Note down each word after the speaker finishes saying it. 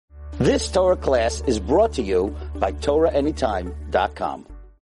This Torah class is brought to you by TorahAnytime.com.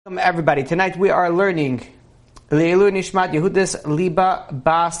 Welcome everybody. Tonight we are learning Leilu Nishmat Yehudis Liba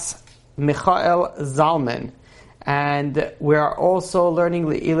Bas Michael Zalman. And we are also learning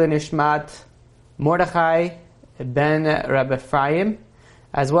Leilu Nishmat Mordechai ben Rabbi Ephraim,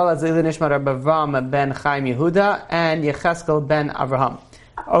 as well as Leilu Nishmat Rabbi Avram ben Chaim Yehuda and Yecheskel ben Avraham.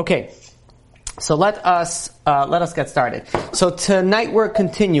 Okay. So let us get started. So tonight we're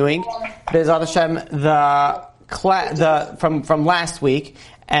continuing Be'ezrat Hashem from last week,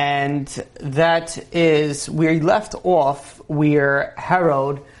 and that is we left off where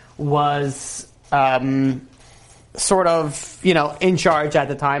Herod was sort of in charge at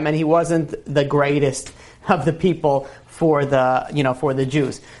the time, and he wasn't the greatest of the people for the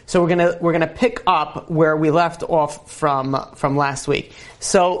Jews. So we're gonna pick up where we left off from last week.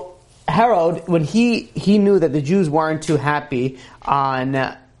 So Herod, when he knew that the Jews weren't too happy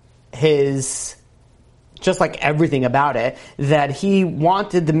on his, just like everything about it, that he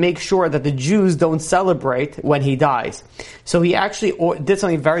wanted to make sure that the Jews don't celebrate when he dies. So he actually did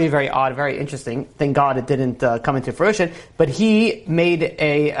something very, very odd, very interesting. Thank God it didn't come into fruition. But he made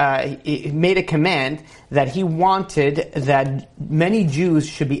a command that he wanted that many Jews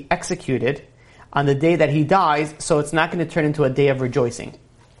should be executed on the day that he dies, so it's not going to turn into a day of rejoicing.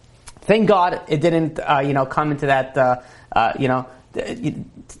 Thank God it didn't, come into that, to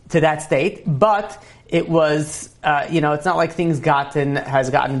that state. But it was, it's not like things has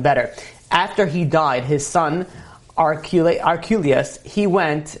gotten better. After he died, his son Archelaus, he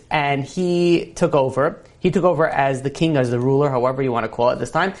went and he took over. He took over as the king, as the ruler, however you want to call it this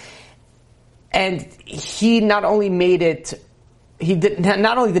time. And he not only made it.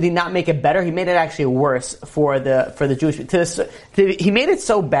 Not only did he not make it better, he made it actually worse for the Jewish. He made it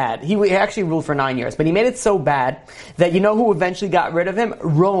so bad. He actually ruled for 9 years, but he made it so bad that who eventually got rid of him?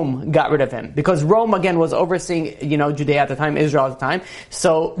 Rome got rid of him, because Rome again was overseeing Judea at the time, Israel at the time.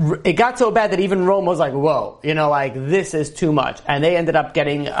 So it got so bad that even Rome was like, whoa, this is too much, and they ended up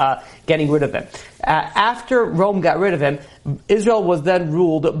getting rid of him. After Rome got rid of him, Israel was then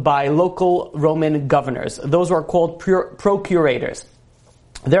ruled by local Roman governors. Those were called procurators.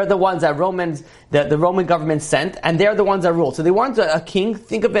 They're the ones that the Roman government sent, and they're the ones that ruled. So they wanted a king.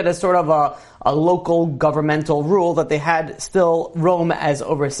 Think of it as sort of a local governmental rule that they had still Rome as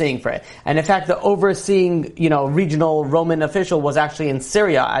overseeing for it. And in fact, the overseeing, regional Roman official was actually in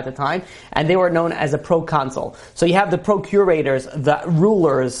Syria at the time, and they were known as a proconsul. So you have the procurators, the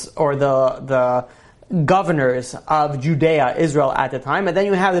rulers, or the governors of Judea, Israel at the time, and then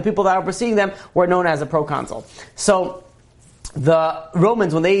you have the people that are overseeing them were known as a proconsul. So the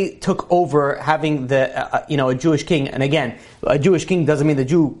Romans, when they took over having a Jewish king, and again, a Jewish king doesn't mean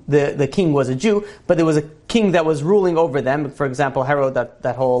the king was a Jew, but there was a king that was ruling over them. For example, Herod,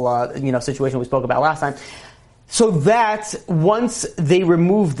 that whole situation we spoke about last time. So that once they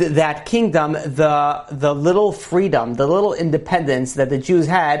removed that kingdom, the little freedom, the little independence that the Jews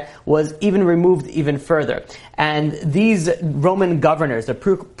had was even removed even further. And these Roman governors, the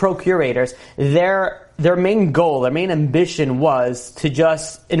procurators, their main goal, their main ambition was to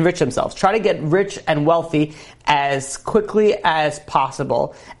just enrich themselves, try to get rich and wealthy as quickly as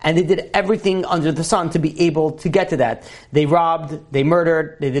possible. And they did everything under the sun to be able to get to that. They robbed, they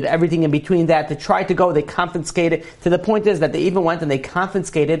murdered, they did everything in between that to try to go. They confiscated, to the point is that they even went and they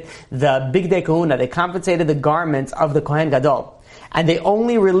confiscated the Bigdei Kahuna, they confiscated the garments of the Kohen Gadol. And they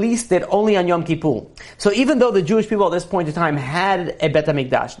only released it only on Yom Kippur. So even though the Jewish people at this point in time had a Bet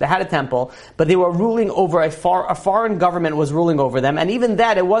HaMikdash, they had a temple, but they were ruling over a foreign government was ruling over them. And even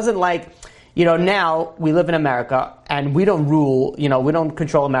that, it wasn't like, now we live in America and we don't rule, we don't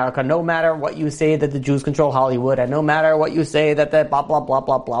control America, no matter what you say that the Jews control Hollywood, and no matter what you say that the blah, blah, blah,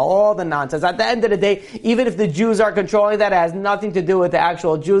 blah, blah, all the nonsense. At the end of the day, even if the Jews are controlling that, it has nothing to do with the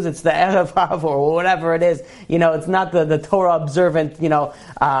actual Jews, it's the Erev Av or whatever it is. It's not the Torah observant,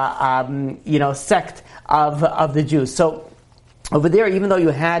 sect of the Jews. So over there, even though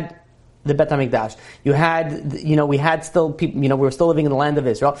you had the Bet HaMikdash, we had still people, we were still living in the land of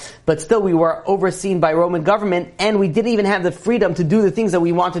Israel, but still we were overseen by Roman government, and we didn't even have the freedom to do the things that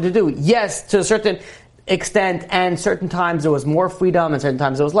we wanted to do. Yes, to a certain extent, and certain times there was more freedom, and certain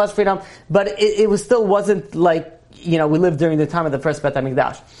times there was less freedom, but it wasn't like, we lived during the time of the first Bet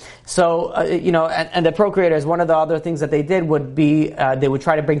HaMikdash. So, and the procurators, one of the other things that they did would be, they would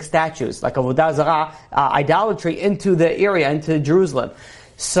try to bring statues, like Avodah Zarah, idolatry, into the area, into Jerusalem.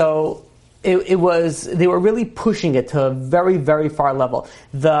 So, they were really pushing it to a very, very far level.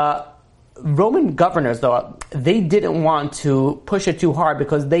 The Roman governors, though, they didn't want to push it too hard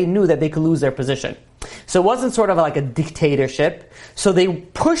because they knew that they could lose their position. So it wasn't sort of like a dictatorship. So they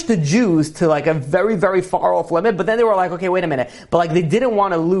pushed the Jews to like a very, very far off limit, but then they were like, okay, wait a minute. But like they didn't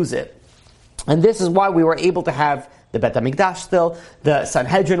want to lose it. And this is why we were able to have the Bet HaMikdash still. The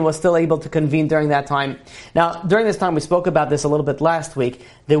Sanhedrin was still able to convene during that time. Now, during this time, we spoke about this a little bit last week.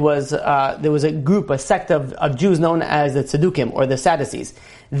 There was a group, a sect of Jews known as the Tzedukim, or the Sadducees.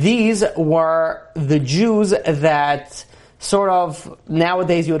 These were the Jews that sort of,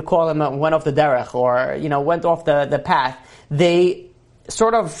 nowadays you would call them, went off the derech, or, went off the path. They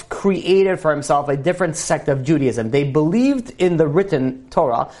sort of created for himself a different sect of Judaism. They believed in the written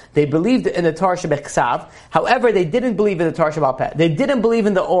Torah. They believed in the Torah Shebechsav. However, they didn't believe in the Torah Sheba'al Peh. They didn't believe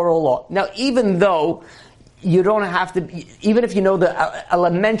in the oral law. Now, even though you don't have to, even if you know the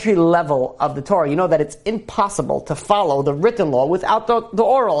elementary level of the Torah, you know that it's impossible to follow the written law without the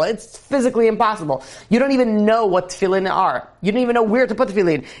oral. It's physically impossible. You don't even know what tefillin are. You don't even know where to put the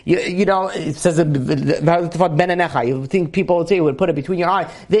tefillin. It says, you think people would say you would put it between your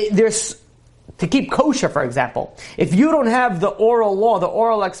eyes. There's, to keep kosher, for example, if you don't have the oral law, the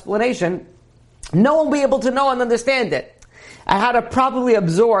oral explanation, no one will be able to know and understand it. And how to properly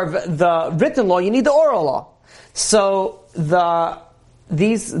absorb the written law, you need the oral law. So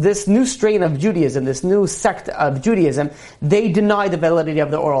this new strain of Judaism, this new sect of Judaism, they deny the validity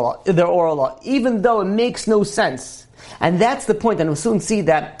of their oral law, even though it makes no sense. And that's the point, and we'll soon see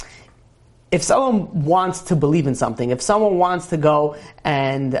that if someone wants to believe in something, if someone wants to go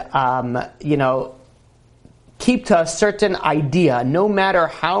and, keep to a certain idea, no matter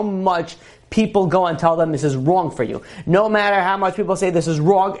how much people go and tell them this is wrong for you. No matter how much people say this is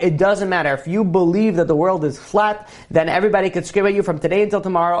wrong, it doesn't matter. If you believe that the world is flat, then everybody could scream at you from today until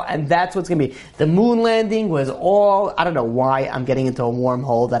tomorrow, and that's what's going to be. The moon landing was all, I don't know why I'm getting into a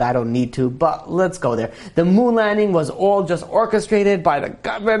wormhole that I don't need to, but let's go there. The moon landing was all just orchestrated by the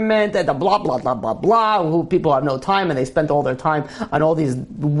government and the blah, blah, blah, blah, blah, who people have no time, and they spent all their time on all these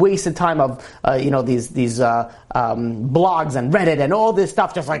wasted time of, these blogs and Reddit and all this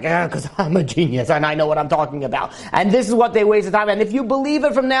stuff, just like, because I'm a genius and I know what I'm talking about. And this is what they wasted time. And if you believe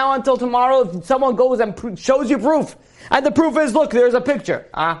it from now until tomorrow, if someone goes and shows you proof, and the proof is, look, there's a picture.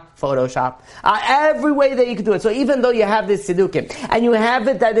 Photoshop. Every way that you can do it. So even though you have this Tzedukim, and you have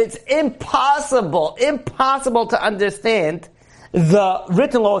it that it's impossible to understand the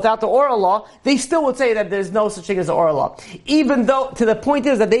written law without the oral law, they still would say that there's no such thing as the oral law. Even though, to the point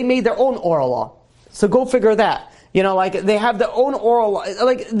is that they made their own oral law. So go figure that. They have their own oral law.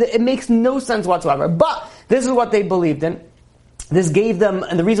 It makes no sense whatsoever. But this is what they believed in. This gave them,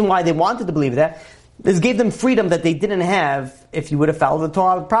 and the reason why they wanted to believe that, this gave them freedom that they didn't have if you would have followed the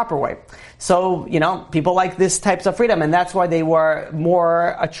Torah the proper way. So, people like this types of freedom, and that's why they were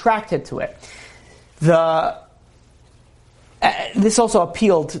more attracted to it. This also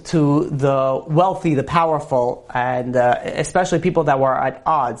appealed to the wealthy, the powerful, and especially people that were at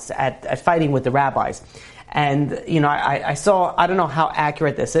odds, at fighting with the rabbis. And, I saw, I don't know how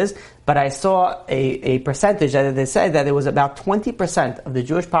accurate this is, but I saw a percentage that they said that it was about 20% of the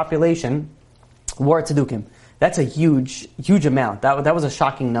Jewish population were Tzedukim. That's a huge, huge amount. That was a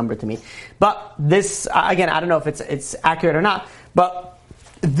shocking number to me. But this, again, I don't know if it's accurate or not, but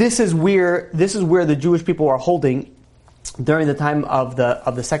this is where the Jewish people were holding during the time of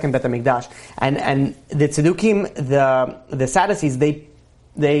the second Bet HaMikdash. And the Tzedukim, the Sadducees,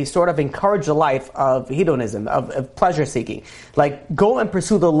 they sort of encourage a life of hedonism, of pleasure seeking. Like, go and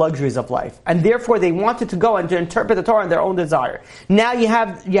pursue the luxuries of life. And therefore they wanted to go and to interpret the Torah in their own desire. Now you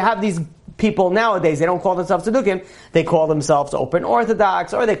have these people nowadays, they don't call themselves Tzedukim, they call themselves open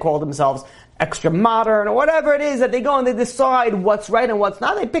Orthodox, or they call themselves extra modern, or whatever it is that they go and they decide what's right and what's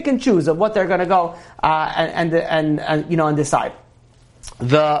not. They pick and choose of what they're going to go and decide.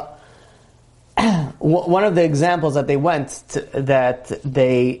 One of the examples that they that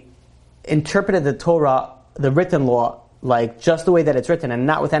they interpreted the Torah, the written law, like just the way that it's written and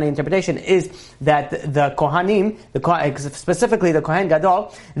not with any interpretation, is that the Kohanim, specifically the Kohen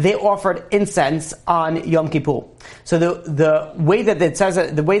Gadol, they offered incense on Yom Kippur. So the way that it says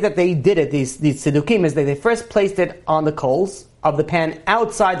it, the way that they did it, these Tzedukim, is that they first placed it on the coals of the pan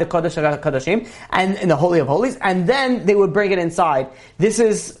outside the Kodesh HaKodashim and in the Holy of Holies, and then they would bring it inside. This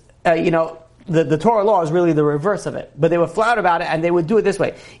is, the Torah law is really the reverse of it. But they were flat about it, and they would do it this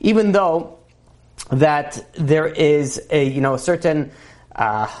way. Even though that there is a certain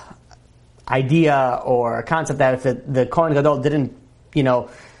idea or concept that if the Kohen Gadol didn't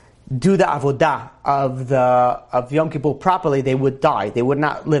do the avodah of Yom Kippur properly, they would die. They would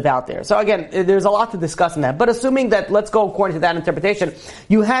not live out there. So again, there's a lot to discuss in that. But assuming that, let's go according to that interpretation,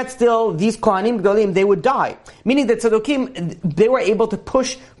 you had still these Kohanim Gdolim, they would die. Meaning that Tzedukim, they were able to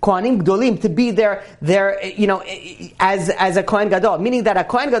push Kohanim Gdolim to be their as a Kohen Gadol. Meaning that a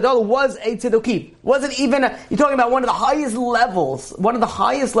Kohen Gadol was a Tzedukim. Wasn't even, you're talking about one of the highest levels, and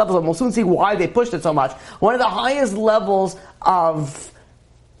we'll soon see why they pushed it so much, one of the highest levels of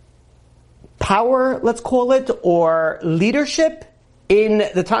power, let's call it, or leadership in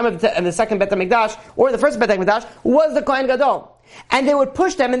the time of the second Bet HaMikdash, or the first Bet HaMikdash, was the Kohen Gadol. And they would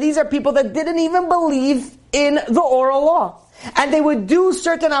push them, and these are people that didn't even believe in the oral law. And they would do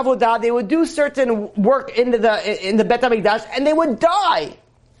certain avodah, they would do certain work in the Bet HaMikdash, and they would die.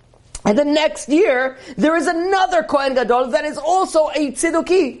 And the next year, there is another Kohen Gadol that is also a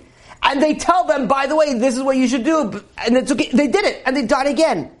Tzeduki. And they tell them, by the way, this is what you should do. And it's okay. They did it, and they died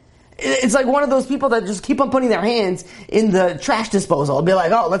again. It's like one of those people that just keep on putting their hands in the trash disposal and be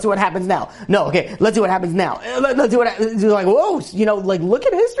like, oh, let's see what happens now. No, okay, let's see what happens now. Let's see what happens. You're like, whoa, look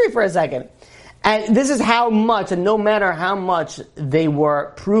at history for a second. And this is how much, and no matter how much they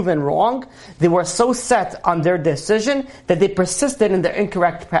were proven wrong, they were so set on their decision that they persisted in their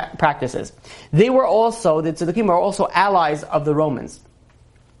incorrect practices. The Tzedukim were also allies of the Romans.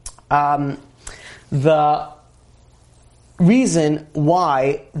 The reason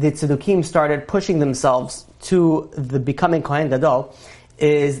why the Tzedukim started pushing themselves to the becoming Kohen Gadol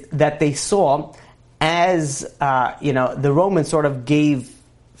is that they saw as, the Romans sort of gave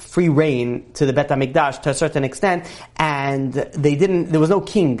free reign to the Bet HaMikdash to a certain extent, and there was no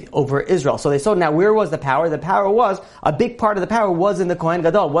king over Israel. So they saw, now where was the power? The power was, a big part of the power was in the Kohen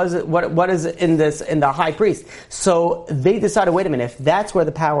Gadol, what is in the high priest. So they decided, wait a minute, if that's where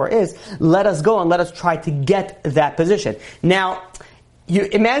the power is, let us go and let us try to get that position. Now, you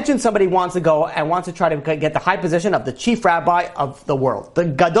imagine somebody wants to go and wants to try to get the high position of the chief rabbi of the world, the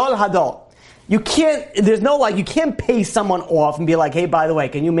Gadol Hadol. You can't pay someone off and be like, hey, by the way,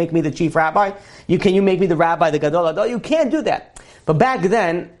 can you make me the chief rabbi? Can you make me the rabbi, the Gadol Hadol? You can't do that. But back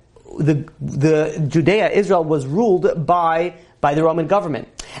then, the Judea, Israel, was ruled by the Roman government.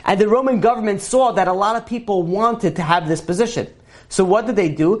 And the Roman government saw that a lot of people wanted to have this position. So what did they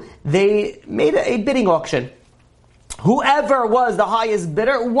do? They made a bidding auction. Whoever was the highest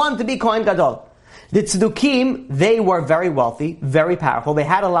bidder wanted to be Kohen Gadol. The Tzedukim, they were very wealthy, very powerful. They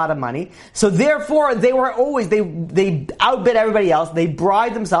had a lot of money. So therefore, they outbid everybody else. They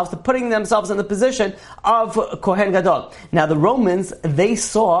bribed themselves to putting themselves in the position of Kohen Gadol. Now the Romans, they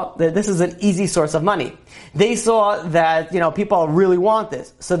saw that this is an easy source of money. They saw that, people really want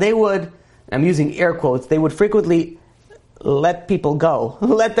this. So they would, I'm using air quotes, they would frequently let people go.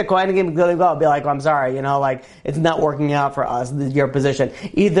 Let the Kohen go. Be like, I'm sorry, it's not working out for us, your position.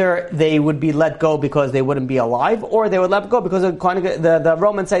 Either they would be let go because they wouldn't be alive, or they would let go because the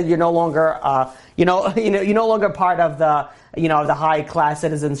Romans said you're no longer, you're no longer part of the, the high class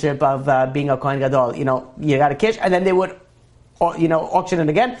citizenship of being a Kohen Gadol. You got a kish, and then they would, auction it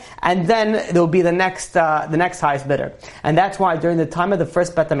again, and then there would be the next highest bidder. And that's why during the time of the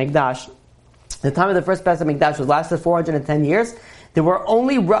first Bet HaMikdash, the time of the first Bet HaMikdash, which lasted 410 years, there were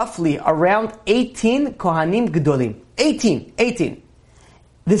only roughly around 18 Kohanim Gdolim. 18.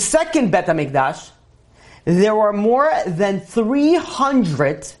 The second Bet HaMikdash, there were more than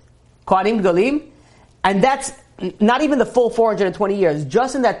 300 Kohanim Gdolim, and that's not even the full 420 years.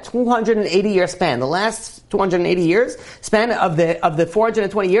 Just in that 280-year span, the last 280 years span of the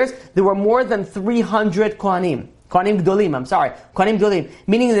 420 years, there were more than 300 Kohanim Gdolim.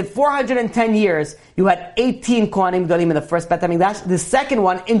 Meaning that 410 years, you had 18 Kohanim Gdolim in the first Bet HaMikdash. The second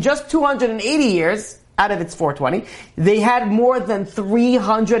one, in just 280 years, out of its 420, they had more than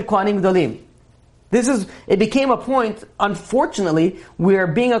 300 Kohanim Gdolim. It became a point, unfortunately, where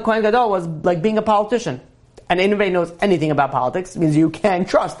being a Kohen Gadol was like being a politician. And anybody knows anything about politics means you can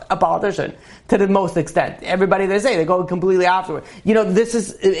trust a politician to the most extent. Everybody they say, they go completely afterward.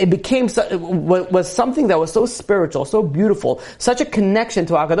 It became was something that was so spiritual, so beautiful, such a connection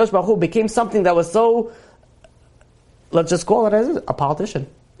to HaKadosh Baruch Hu, became something that was so, let's just call it as a politician.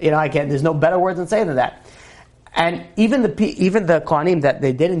 There's no better word than saying than that. And even the Kohanim that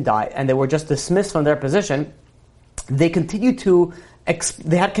they didn't die and they were just dismissed from their position, they continued to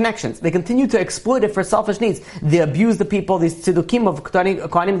they had connections. They continued to exploit it for selfish needs. They abused the people, these Tzedukim of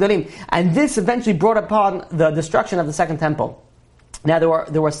Kohanim Gdolim. And this eventually brought upon the destruction of the Second Temple. Now there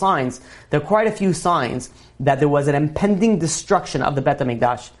were signs, there were quite a few signs that there was an impending destruction of the Bet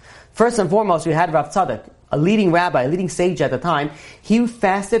HaMikdash. First and foremost, we had Rav Tzadok, a leading rabbi, a leading sage at the time, he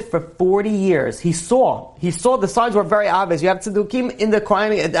fasted for 40 years. He saw the signs were very obvious. You have tzedukim in the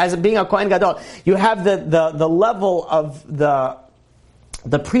Kohen, as being a Kohen Gadol. You have the level of the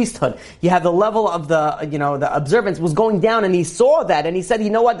priesthood. You have the level of the observance was going down, and he saw that, and he said, you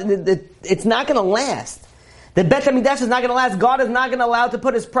know what, it's not going to last. The Bet HaMikdash is not going to last. God is not going to allow to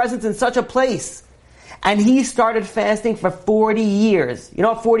put His presence in such a place. And he started fasting for 40 years. You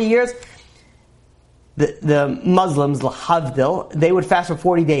know what 40 years? The Muslims, L'Havdil, they would fast for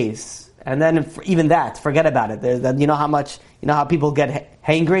 40 days. And then even that, forget about it. You know how people get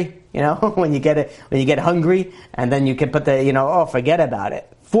hangry? When you get hungry, and then you can put forget about it.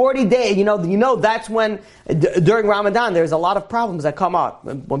 40 days, that's when, during Ramadan, there's a lot of problems that come up.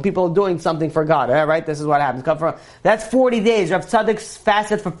 When people are doing something for God, right? This is what happens. That's 40 days. Rav Tzadok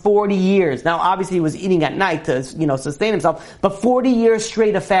fasted for 40 years. Now, obviously, he was eating at night to, sustain himself, but 40 years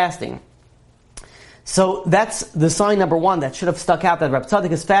straight of fasting. So that's the sign number one that should have stuck out, that Rav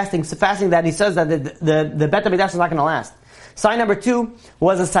Tzadok is fasting that he says that the Bet HaMikdash is not going to last. Sign number two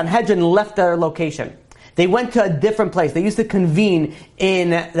was the Sanhedrin left their location. They went to a different place. They used to convene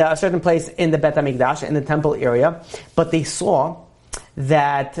in a certain place in the Bet HaMikdash, in the temple area, but they saw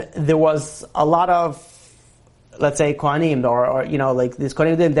that there was a lot of, let's say, Kohanim, or this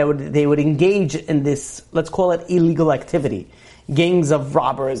Kohanim, they would engage in this, let's call it illegal activity, gangs of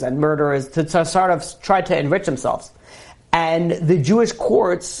robbers and murderers to sort of try to enrich themselves. And the Jewish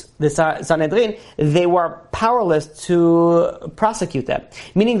courts, the Sanhedrin, they were powerless to prosecute them,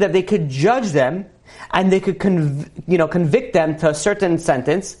 meaning that they could judge them and they could convict them to a certain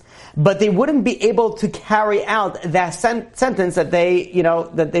sentence, but they wouldn't be able to carry out that sentence that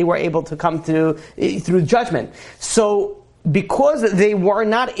they were able to come to through judgment. So because they were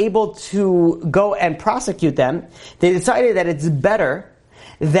not able to go and prosecute them, they decided that it's better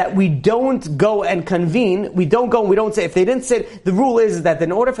that we don't go and convene, we don't say, if they didn't sit, the rule is that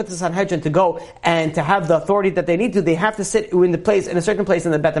in order for the Sanhedrin to go and to have the authority that they need to, they have to sit in a certain place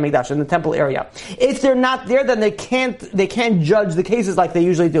in the Bet HaMikdash, in the temple area. If they're not there, then they can't judge the cases like they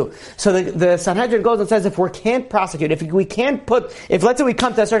usually do. So the Sanhedrin goes and says, if we can't prosecute, if let's say we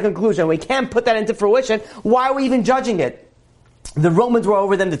come to a certain conclusion, we can't put that into fruition, why are we even judging it? The Romans were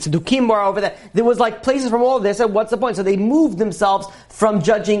over them, the Tzedukim were over them. There was places from all of this. They said, what's the point? So they moved themselves from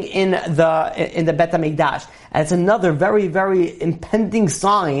judging in the Bet HaMikdash. And it's another very, very impending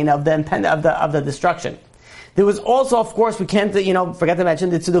sign of the destruction. There was also, of course, we can't forget to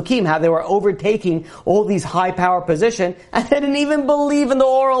mention the Tzedukim, how they were overtaking all these high power positions, and they didn't even believe in the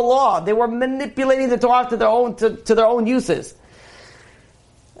oral law. They were manipulating the Torah to their own uses.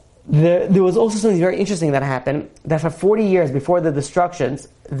 There was also something very interesting that happened, that for 40 years before the destructions,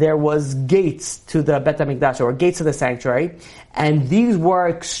 there was gates to the Bet HaMikdash, or gates to the sanctuary, and these were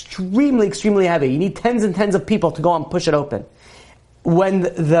extremely, extremely heavy. You need tens and tens of people to go and push it open. When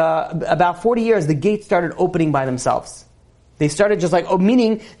about 40 years, the gates started opening by themselves. They started just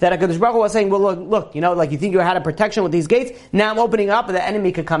meaning that HaKadosh Baruch Hu was saying, well, look, you think you had a protection with these gates, now I'm opening up and the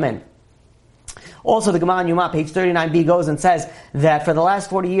enemy could come in. Also, the Gemara in Yuma, page 39b, goes and says that for the last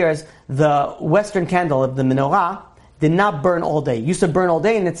 40 years, the western candle of the menorah did not burn all day. It used to burn all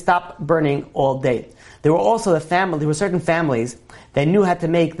day, and it stopped burning all day. There were certain families that knew how to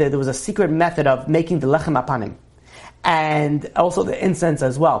make, there was a secret method of making the lechem apanim, and also the incense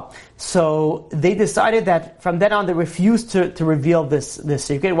as well. So they decided that from then on they refused to reveal this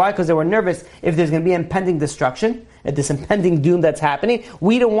secret. Why? Because they were nervous if there's going to be impending destruction, this impending doom that's happening.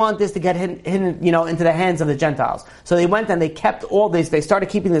 We don't want this to get hidden, into the hands of the Gentiles. So they went and they kept all this. They started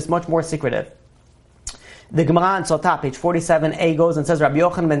keeping this much more secretive. The Gemara in Sotah, page 47a, goes and says Rabbi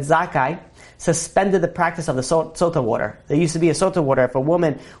Yochanan ben Zakkai suspended the practice of the sota water. There used to be a sota water. If a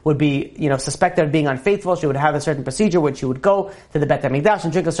woman would be, suspected of being unfaithful, she would have a certain procedure where she would go to the Bet HaMikdash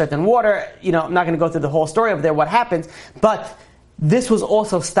and drink a certain water. I'm not going to go through the whole story of there, what happens, but this was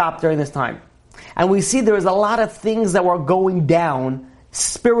also stopped during this time. And we see there was a lot of things that were going down,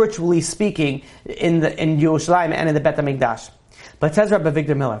 spiritually speaking, in Yerushalayim and in the Bet HaMikdash. But it says Rabbi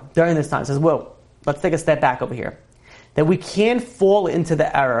Victor Miller, during this time, says, well, let's take a step back over here. That we can't fall into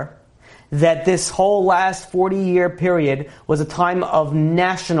the error that this whole last 40-year period was a time of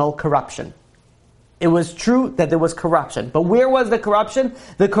national corruption. It was true that there was corruption. But where was the corruption?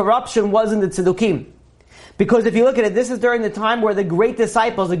 The corruption was in the Tzedukim. Because if you look at it, this is during the time where the great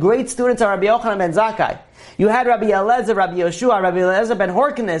disciples, the great students of Rabbi Yochanan ben Zakkai, you had Rabbi Eliezer, Rabbi Yeshua, Rabbi Eliezer ben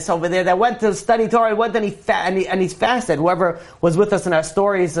Horkenes over there that went to study Torah, went and he fasted. Whoever was with us in our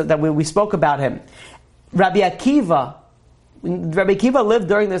stories that we spoke about him. Rabbi Akiva lived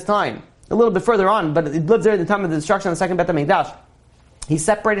during this time. A little bit further on, but it lived during the time of the destruction of the second Bet HaMikdash. He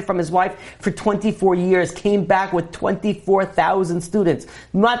separated from his wife for 24 years, came back with 24,000 students.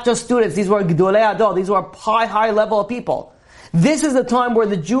 Not just students, these were Gedolei Ador, these were high level of people. This is the time where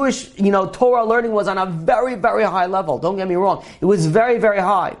the Jewish, Torah learning was on a very, very high level. Don't get me wrong. It was very, very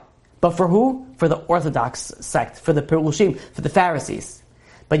high. But for who? For the Orthodox sect, for the Perushim, for the Pharisees.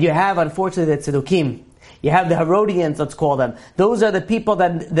 But you have, unfortunately, the Tzedukim. You have the Herodians, let's call them. Those are the people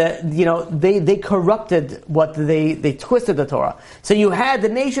that, they corrupted they twisted the Torah. So you had the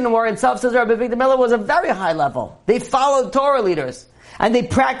nation war itself, says Rabbi Victor Miller, was a very high level. They followed Torah leaders. And they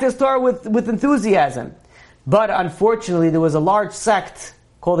practiced Torah with enthusiasm. But unfortunately, there was a large sect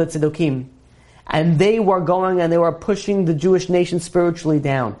called the Tzedukim. And they were going and they were pushing the Jewish nation spiritually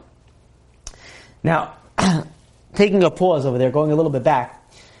down. Now, taking a pause over there, going a little bit back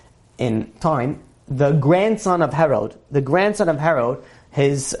in time, the grandson of Herod,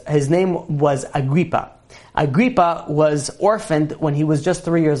 his name was Agrippa. Agrippa was orphaned when he was just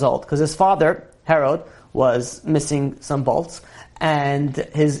 3 years old, because his father, Herod, was missing some bolts. And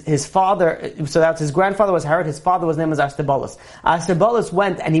his father, so that's his grandfather was Herod, his father was named as Aristobulus. Aristobulus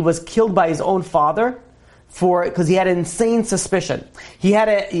went and he was killed by his own father because he had an insane suspicion.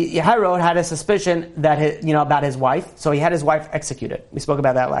 Herod had a suspicion that about his wife, so he had his wife executed. We spoke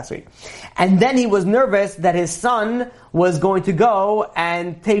about that last week. And then he was nervous that his son was going to go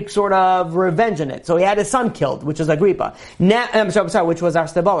and take sort of revenge on it. So he had his son killed, which was Agrippa. Which was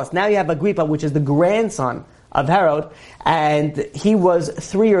Aristobulus. Now you have Agrippa, which is the grandson of Herod, and he was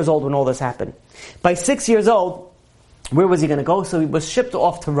 3 years old when all this happened. By 6 years old, where was he going to go? So he was shipped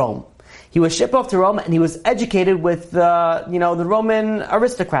off to Rome. He was shipped off to Rome, and he was educated with the Roman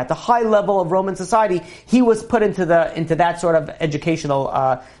aristocrat, the high level of Roman society. He was put into that sort of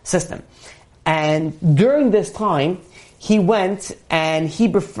educational system. And during this time, he went and he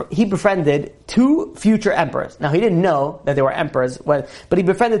befriended two future emperors. Now, he didn't know that they were emperors, but he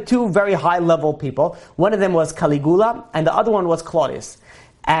befriended two very high-level people. One of them was Caligula, and the other one was Claudius.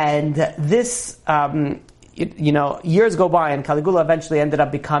 And this, years go by, and Caligula eventually ended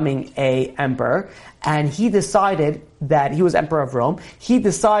up becoming an emperor. And he decided that he was emperor of Rome. He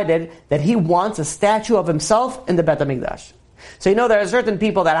decided that he wants a statue of himself in the Beit HaMikdash. So there are certain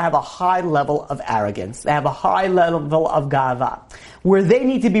people that have a high level of arrogance. They have a high level of gava, where they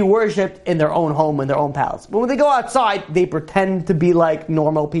need to be worshipped in their own home, in their own palace. But when they go outside, they pretend to be like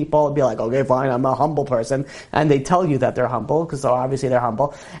normal people and be like, okay, fine, I'm a humble person. And they tell you that they're humble, because obviously they're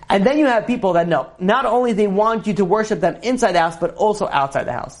humble. And then you have people that know, not only they want you to worship them inside the house, but also outside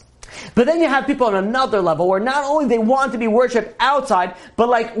the house. But then you have people on another level where not only they want to be worshipped outside,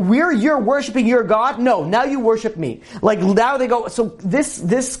 but you're worshiping your God? No, now you worship me. Now they go, so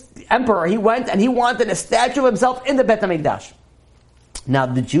this emperor, he went and he wanted a statue of himself in the Beit HaMikdash. Now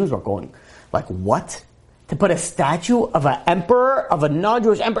the Jews were going, what? To put a statue of an emperor, of a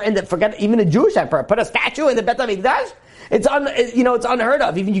non-Jewish emperor, forget even a Jewish emperor, put a statue in the Beit HaMikdash? It's unheard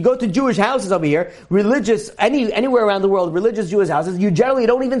of. Even you go to Jewish houses over here, anywhere around the world, religious Jewish houses, you generally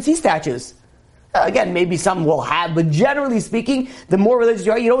don't even see statues. Again, maybe some will have, but generally speaking, the more religious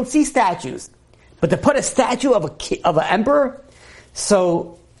you are, you don't see statues. But to put a statue of an emperor?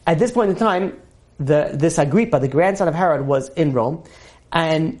 So, at this point in time, this Agrippa, the grandson of Herod, was in Rome,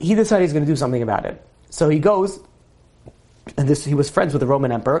 and he decided he's going to do something about it. So he goes, and he was friends with the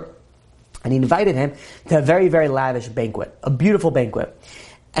Roman emperor, and he invited him to a very, very lavish banquet, a beautiful banquet.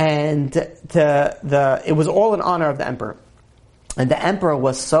 And it was all in honor of the emperor. And the emperor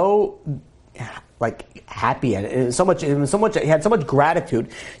was so happy, and he had so much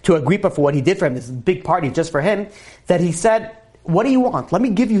gratitude to Agrippa for what he did for him, this big party just for him, that he said, what do you want? Let me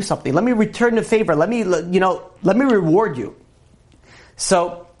give you something. Let me return the favor. Let me reward you.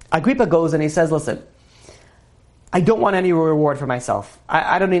 So Agrippa goes and he says, listen, I don't want any reward for myself.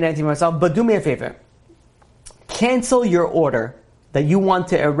 I don't need anything for myself, but do me a favor. Cancel your order that you want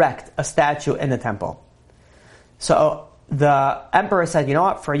to erect a statue in the temple. So the emperor said, you know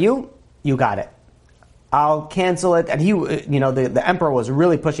what, for you got it. I'll cancel it. And he, the emperor was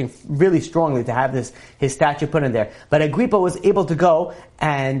really pushing really strongly to have his statue put in there. But Agrippa was able to go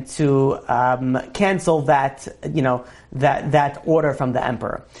and to cancel that order from the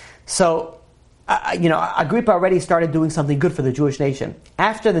emperor. So, Agrippa already started doing something good for the Jewish nation.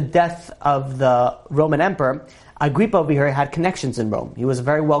 After the death of the Roman emperor, Agrippa over here had connections in Rome. He was a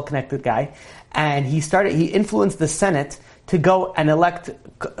very well-connected guy. And he influenced the Senate to go and elect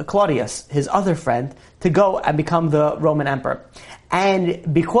Claudius, his other friend, to go and become the Roman emperor.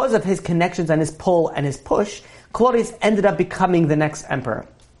 And because of his connections and his pull and his push, Claudius ended up becoming the next emperor.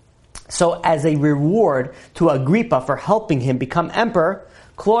 So as a reward to Agrippa for helping him become emperor,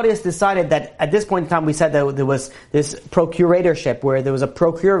 Claudius decided that at this point in time, we said that there was this procuratorship where there was a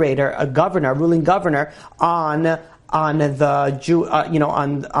procurator, a governor, a ruling governor on the on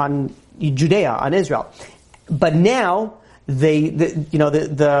Judea, on Israel. But now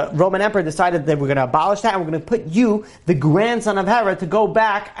the Roman Emperor decided that we're going to abolish that and we're going to put you, the grandson of Herod, to go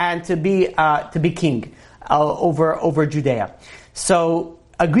back and to be king over Judea. So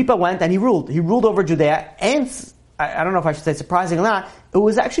Agrippa went and he ruled. He ruled over Judea, and I don't know if I should say surprising or not, it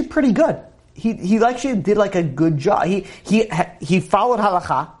was actually pretty good. He actually did like a good job. He followed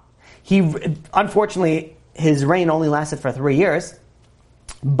halakha. Unfortunately, his reign only lasted for 3 years,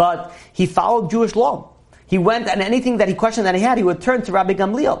 but he followed Jewish law. He went, and anything that he questioned that he had, he would turn to Rabbi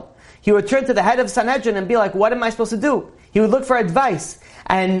Gamliel. He would turn to the head of Sanhedrin and be like, what am I supposed to do? He would look for advice.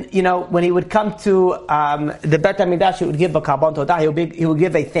 And, when he would come to the Bet HaMikdash, he would give a Kabon Todah. He would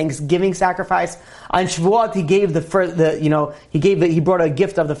give a thanksgiving sacrifice. On Shavuot, he gave he brought a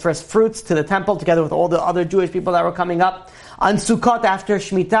gift of the first fruits to the temple together with all the other Jewish people that were coming up. On Sukkot, after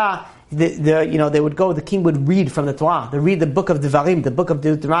Shemitah, they would go, the king would read from the Torah. They read the book of Devarim, the book of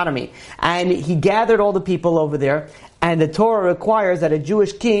Deuteronomy. And he gathered all the people over there, and the Torah requires that a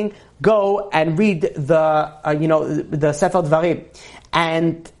Jewish king go and read the Sefer Devarim.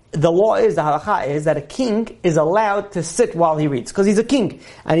 And the law is, the halakha is, that a king is allowed to sit while he reads, because he's a king,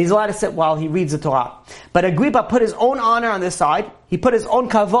 and he's allowed to sit while he reads the Torah. But Agrippa put his own honor on the side, he put his own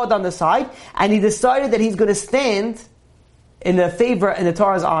kavod on the side, and he decided that he's going to stand in the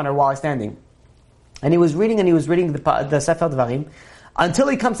Torah's honor while he's standing. And he was reading the Sefer Devarim until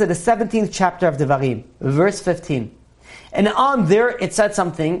he comes to the 17th chapter of Devarim, verse 15. And on there it said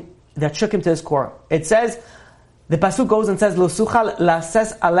something that shook him to his core. It says, the pasuk goes and says, "Lo suchal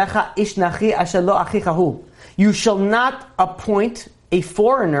lases alecha ish nachi asher lo achicha hu." You shall not appoint a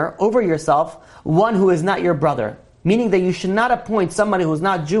foreigner over yourself, one who is not your brother. Meaning that you should not appoint somebody who is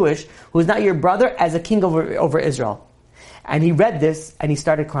not Jewish, who is not your brother, as a king over Israel. And he read this and he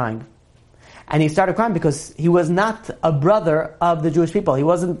started crying. And he started crying because he was not a brother of the Jewish people. He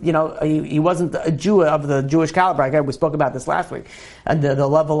wasn't, he wasn't a Jew of the Jewish caliber. Again, we spoke about this last week, and the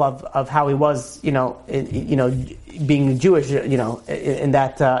level of how he was, being Jewish, in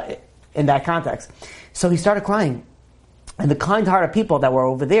that context. So he started crying, and the kind-hearted people that were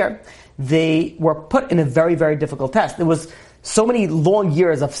over there, they were put in a very, very difficult test. There was so many long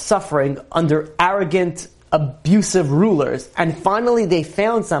years of suffering under arrogant, abusive rulers, and finally they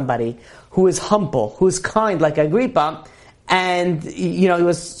found somebody who is humble, who is kind, like Agrippa, and he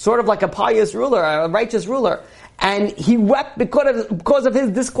was sort of like a pious ruler, a righteous ruler, and he wept because of his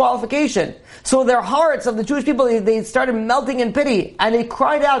disqualification. So their hearts of the Jewish people, they started melting in pity, and they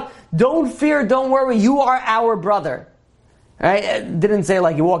cried out, "Don't fear, don't worry, you are our brother." Right? It didn't say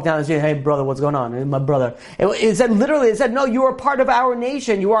like you walk down the street, "Hey brother, what's going on? My brother." It said literally, "No, you are part of our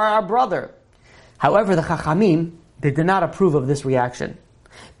nation, you are our brother." However, the Chachamim, they did not approve of this reaction.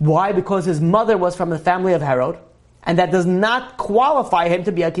 Why? Because his mother was from the family of Herod, and that does not qualify him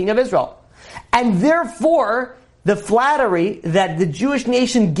to be a king of Israel. And therefore, the flattery that the Jewish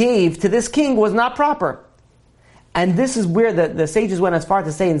nation gave to this king was not proper. And this is where the sages went as far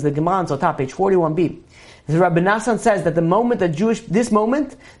to say in the Gemara on Sotah, page 41b. Rabbi Nassan says that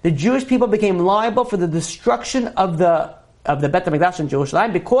the Jewish people became liable for the destruction of the Bet HaMikdash in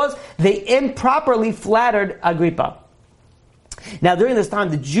Jerusalem because they improperly flattered Agrippa. Now, during this time,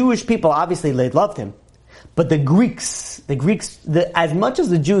 the Jewish people, obviously, they loved him. But the Greeks, as much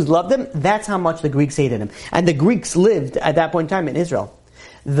as the Jews loved him, that's how much the Greeks hated him. And the Greeks lived, at that point in time, in Israel.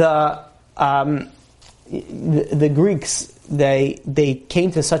 The Greeks, they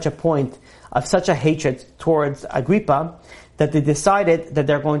came to such a point of such a hatred towards Agrippa that they decided that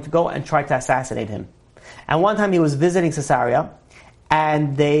they're going to go and try to assassinate him. And one time he was visiting Caesarea,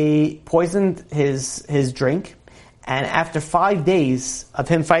 and they poisoned his drink. And after 5 days of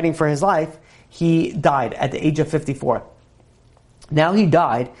him fighting for his life, he died at the age of 54. Now he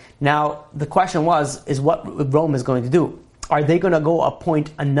died. Now the question is what Rome is going to do. Are they going to go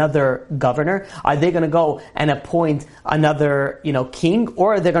appoint another governor? Are they going to go and appoint another, king?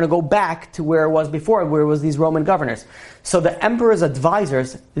 Or are they going to go back to where it was before, where it was these Roman governors? So the emperor's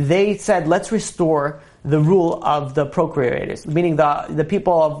advisors, they said, let's restore the rule of the procurators, meaning the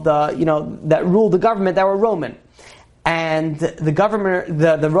people of that ruled the government that were Roman. And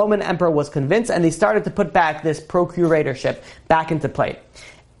the Roman emperor was convinced, and they started to put back this procuratorship back into play.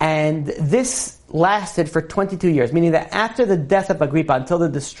 And this lasted for 22 years, meaning that after the death of Agrippa until the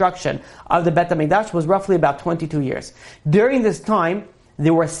destruction of the Bet HaMikdash was roughly about 22 years. During this time,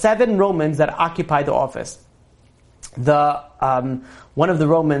 there were 7 Romans that occupied the office. One of the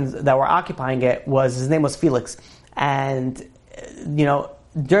Romans that were occupying it his name was Felix. And,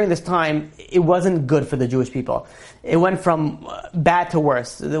 during this time, it wasn't good for the Jewish people. It went from bad to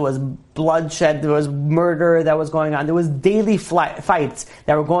worse. There was bloodshed, there was murder that was going on. There was daily fights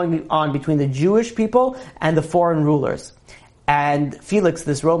that were going on between the Jewish people and the foreign rulers. And Felix,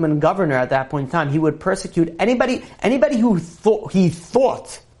 this Roman governor at that point in time, he would persecute anybody who he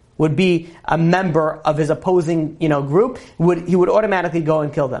thought would be a member of his opposing, group. He would automatically go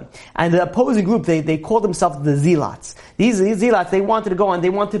and kill them. And the opposing group, they called themselves the Zealots. These Zealots, they wanted to go and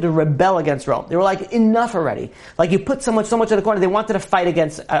they wanted to rebel against Rome. They were like, enough already. Like, you put so much in the corner. They wanted to fight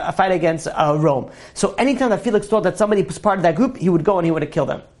against Rome. So anytime that Felix thought that somebody was part of that group, he would go and he would have killed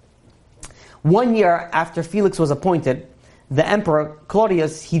them. 1 year after Felix was appointed, the emperor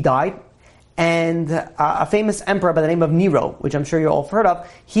Claudius, he died. And a famous emperor by the name of Nero, which I'm sure you all have heard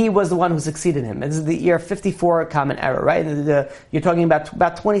of, he was the one who succeeded him. This is the year 54 Common Era, right? You're talking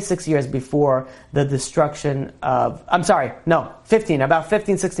about 26 years before the destruction of... about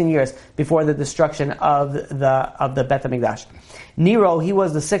 15, 16 years before the destruction of the Beth HaMikdash. Nero, he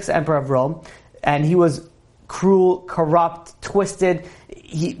was the 6th emperor of Rome, and he was cruel, corrupt, twisted,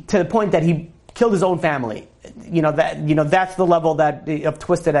 to the point that he killed his own family. That's the level of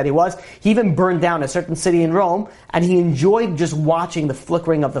twisted that he was. He even burned down a certain city in Rome, and he enjoyed just watching the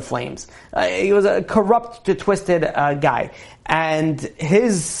flickering of the flames. He was a corrupt, twisted guy, and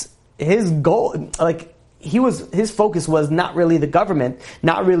his goal, his focus was not really the government,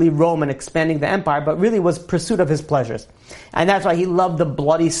 not really Rome and expanding the empire, but really was pursuit of his pleasures. And that's why he loved the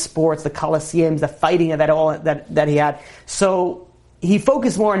bloody sports, the Colosseums, the fighting that he had. So he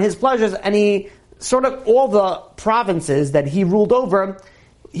focused more on his pleasures, and he sort of all the provinces that he ruled over,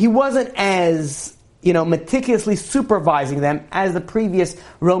 he wasn't as, meticulously supervising them as the previous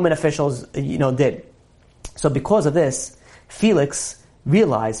Roman officials, did. So because of this, Felix,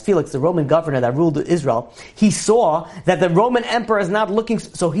 the Roman governor that ruled Israel, he saw that the Roman emperor is not looking,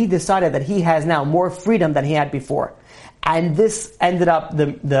 so he decided that he has now more freedom than he had before. And this ended up,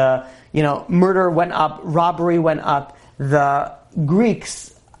 the murder went up, robbery went up, the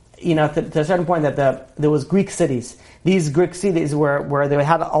Greeks, to a certain point that there was Greek cities. These Greek cities where they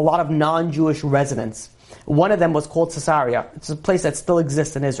had a lot of non-Jewish residents. One of them was called Caesarea. It's a place that still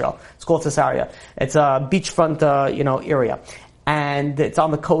exists in Israel. It's called Caesarea. It's a beachfront, area. And it's on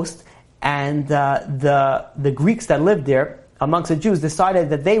the coast. And the Greeks that lived there, amongst the Jews,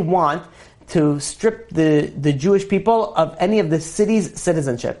 decided that they want to strip the Jewish people of any of the city's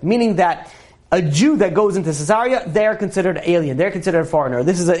citizenship. Meaning that a Jew that goes into Caesarea, they're considered alien. They're considered a foreigner.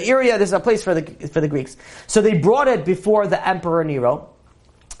 This is an area, this is a place for the Greeks. So they brought it before the Emperor Nero.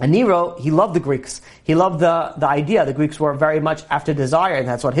 And Nero, he loved the Greeks. He loved the idea. The Greeks were very much after desire, and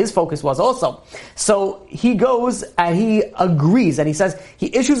that's what his focus was also. So he goes and he agrees, and he says,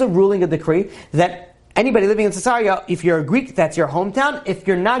 he issues a ruling, a decree, that anybody living in Caesarea, if you're a Greek, that's your hometown. If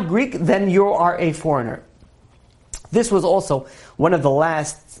you're not Greek, then you are a foreigner. This was also one of the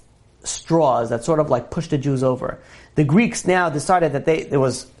last straws that sort of pushed the Jews over. The Greeks now decided that there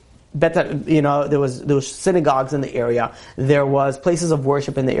was synagogues in the area, there was places of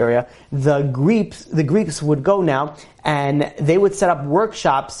worship in the area. The Greeks would go now and they would set up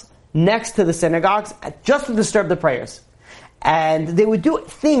workshops next to the synagogues just to disturb the prayers. And they would do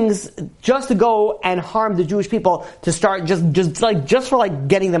things just to go and harm the Jewish people, to start just for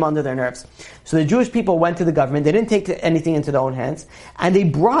getting them under their nerves. So the Jewish people went to the government. They didn't take anything into their own hands, and they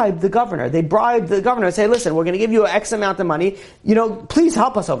bribed the governor. They bribed the governor and say, "Listen, we're going to give you X amount of money. Please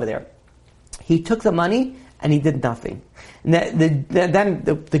help us over there." He took the money and he did nothing. Then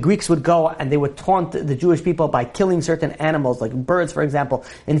the Greeks would go and they would taunt the Jewish people by killing certain animals, like birds, for example,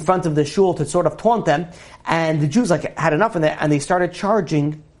 in front of the shul to sort of taunt them. And the Jews had enough of that, and they started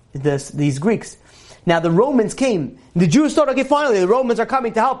charging these Greeks. Now the Romans came. The Jews thought, okay, finally the Romans are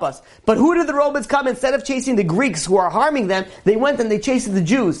coming to help us. But who did the Romans come? Instead of chasing the Greeks who are harming them, they went and they chased the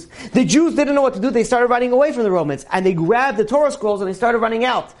Jews. The Jews didn't know what to do. They started running away from the Romans, and they grabbed the Torah scrolls and they started running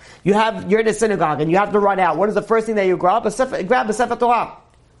out. You're in a synagogue and you have to run out. What is the first thing that you grab? Grab a Sefer Torah.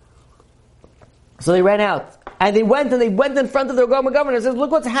 So they ran out. And they went in front of the Roman governor and says,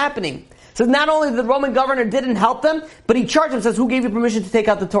 look what's happening. So not only the Roman governor didn't help them, but he charged them, says, who gave you permission to take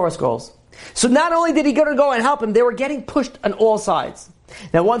out the Torah scrolls? So not only did he go and help him, they were getting pushed on all sides.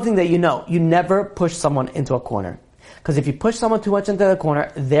 Now one thing that you never push someone into a corner. Because if you push someone too much into the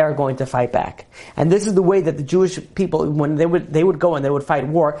corner, they're going to fight back. And this is the way that the Jewish people, when they would go and they would fight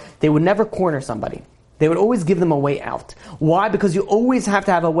war, they would never corner somebody. They would always give them a way out. Why? Because you always have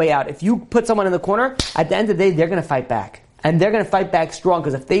to have a way out. If you put someone in the corner, at the end of the day, they're going to fight back. And they're going to fight back strong,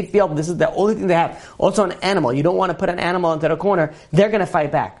 because if they feel this is the only thing they have, also an animal, you don't want to put an animal into the corner, they're going to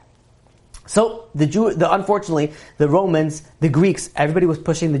fight back. So unfortunately, the Romans, the Greeks, everybody was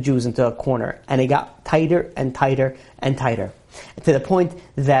pushing the Jews into a corner, and it got tighter and tighter and tighter, to the point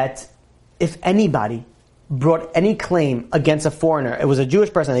that if anybody brought any claim against a foreigner, it was a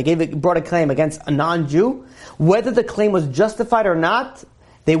Jewish person, brought a claim against a non-Jew, whether the claim was justified or not,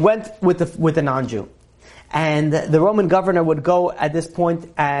 they went with the non-Jew. And the Roman governor would go at this point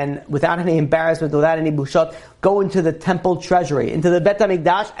and, without any embarrassment, without any bushot, go into the temple treasury, into the Bet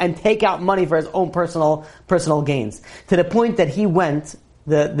HaMikdash, and take out money for his own personal gains. To the point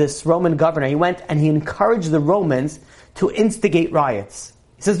that this Roman governor, he went and he encouraged the Romans to instigate riots.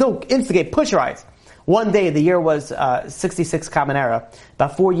 He says, no, instigate, push riots. One day, the year was 66 Common Era,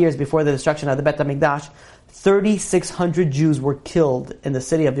 about 4 years before the destruction of the Bet HaMikdash, 3,600 Jews were killed in the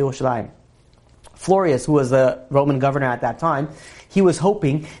city of Yerushalayim. Florius, who was the Roman governor at that time, he was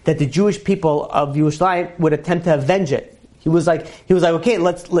hoping that the Jewish people of Yerushalayim would attempt to avenge it. He was like,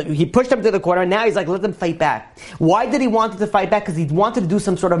 okay, he pushed them to the corner, and now he's like, let them fight back. Why did he want to fight back? Because he wanted to do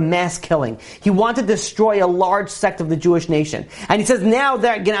some sort of mass killing. He wanted to destroy a large sect of the Jewish nation. And he says, now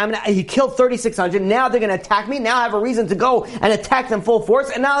he killed 3,600, now they're going to attack me, now I have a reason to go and attack them full force,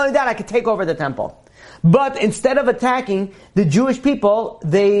 and not only that, I could take over the temple. But instead of attacking the Jewish people,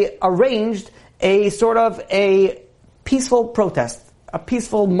 they arranged a sort of a peaceful protest, a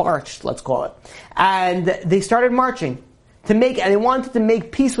peaceful march, let's call it. And they started marching and they wanted to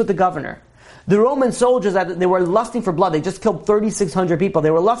make peace with the governor. The Roman soldiers, they were lusting for blood. They just killed 3,600 people.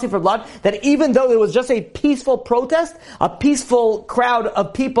 They were lusting for blood, that even though it was just a peaceful protest, a peaceful crowd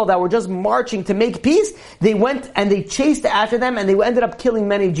of people that were just marching to make peace, they went and they chased after them, and they ended up killing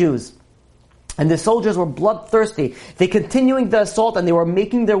many Jews. And the soldiers were bloodthirsty. They continuing the assault, and they were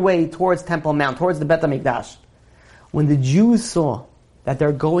making their way towards Temple Mount, towards the Bet HaMikdash. When the Jews saw that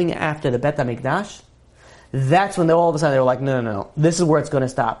they're going after the Bet HaMikdash, that's when all of a sudden they were like, no, this is where it's going to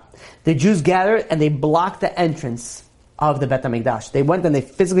stop. The Jews gathered and they blocked the entrance of the Bet HaMikdash. They went and they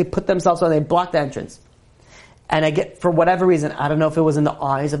physically put themselves on, they blocked the entrance. And for whatever reason, I don't know if it was in the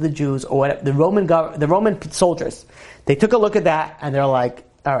eyes of the Jews or whatever, the Roman soldiers, they took a look at that and they're like,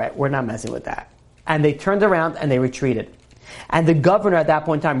 all right, we're not messing with that. And they turned around and they retreated. And the governor at that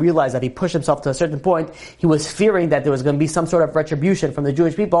point in time realized that he pushed himself to a certain point. He was fearing that there was going to be some sort of retribution from the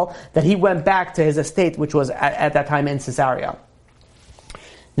Jewish people, that he went back to his estate, which was at that time in Caesarea.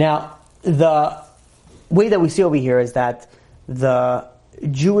 Now, the way that we see over here is that the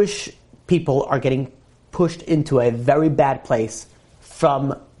Jewish people are getting pushed into a very bad place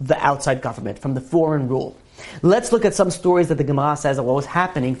from the outside government, from the foreign rule. Let's look at some stories that the Gemara says of what was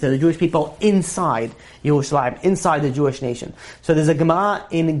happening to the Jewish people inside Yerushalayim, inside the Jewish nation. So there's a Gemara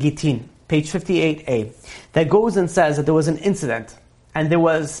in Gittin, page 58a, that goes and says that there was an incident, and there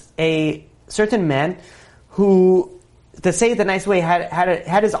was a certain man who, to say it the nice way,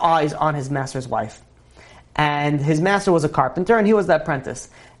 had his eyes on his master's wife. And his master was a carpenter, and he was the apprentice.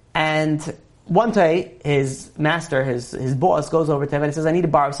 And one day, his master, his boss, goes over to him and says, I need to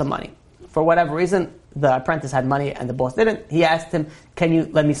borrow some money. For whatever reason, the apprentice had money and the boss didn't. He asked him, can you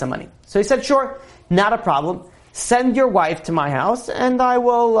lend me some money? So he said, sure, not a problem. Send your wife to my house and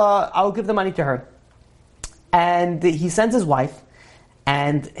I'll give the money to her. And he sends his wife,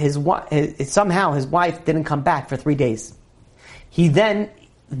 and somehow his wife didn't come back for 3 days. And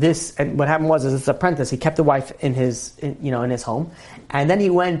what happened was, this apprentice, he kept the wife in his home, and then he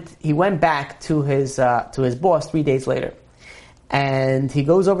went back to his boss 3 days later. And he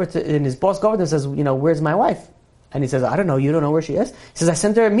goes over and his boss goes over and says, where's my wife? And he says, I don't know, you don't know where she is? He says, I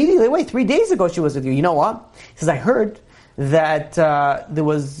sent her immediately away. 3 days ago she was with you. You know what? He says, I heard that there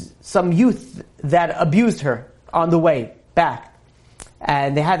was some youth that abused her on the way back.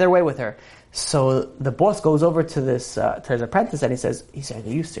 And they had their way with her. So the boss goes over to his apprentice and he said, are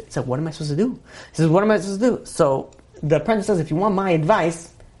you serious? He said, what am I supposed to do? He says, what am I supposed to do? So the apprentice says, if you want my advice,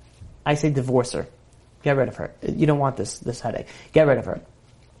 I say divorce her. Get rid of her. You don't want this headache. Get rid of her.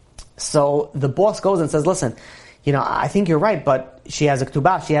 So the boss goes and says, listen, I think you're right, but she has a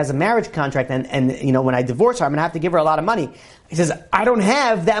ketubah, she has a marriage contract, and when I divorce her, I'm going to have to give her a lot of money. He says, I don't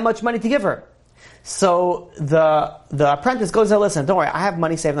have that much money to give her. So the apprentice goes and says, listen, don't worry, I have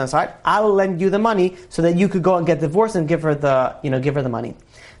money saved on the side. I'll lend you the money so that you could go and get divorced and give her the money.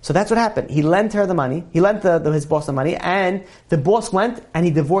 So that's what happened. He lent her the money. He lent his boss the money, and the boss went and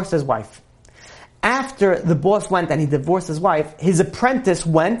he divorced his wife. After the boss went and he divorced his wife, his apprentice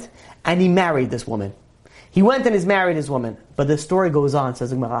went and he married this woman. He went and he's married his woman. But the story goes on,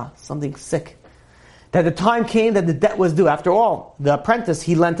 says Gemara, something sick. That the time came that the debt was due. After all, the apprentice,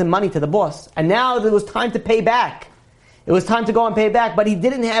 he lent him money to the boss. And now it was time to pay back. It was time to go and pay back, but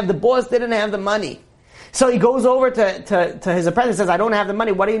the boss didn't have the money. So he goes over to his apprentice and says, I don't have the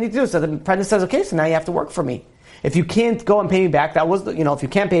money. What do you need to do? So the apprentice says, okay, so now you have to work for me. If you can't go and pay me back, if you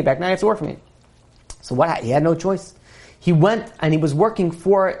can't pay back, now you have to work for me. So what happened? He had no choice. He went and he was working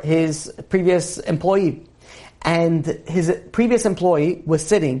for his previous employee. And his previous employee was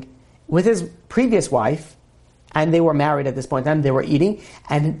sitting with his previous wife, and they were married at this point in time. They were eating,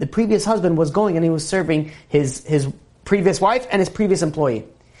 and the previous husband was going and he was serving his previous wife and his previous employee.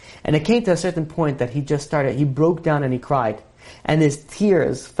 And it came to a certain point that he broke down and he cried. And his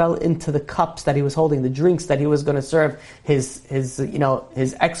tears fell into the cups that he was holding, the drinks that he was going to serve his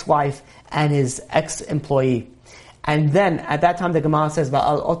ex-wife and his ex-employee. And then, at that time, the Gemara says,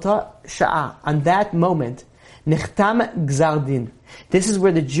 Ba'al ota sha'a, on that moment, nichtam gzar din. This is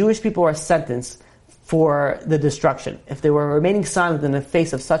where the Jewish people are sentenced for the destruction, if they were remaining silent in the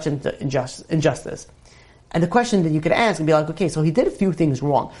face of such injustice. And the question that you could ask would be like, okay, so he did a few things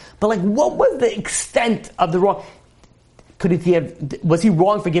wrong, but like, what was the extent of the wrong? Was he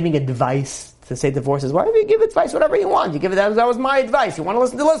wrong for giving advice to say divorces? Why do you give advice, whatever you want? You give it, that was my advice. You want to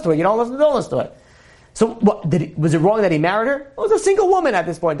listen to it. You don't listen, don't listen to it. So was it wrong that he married her? It was a single woman at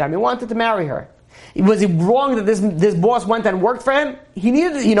this point in time. He wanted to marry her. Was it wrong that this boss went and worked for him? He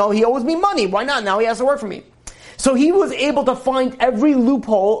needed, he owes me money. Why not? Now he has to work for me. So he was able to find every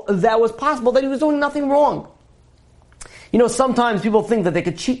loophole that was possible, that he was doing nothing wrong. Sometimes people think that they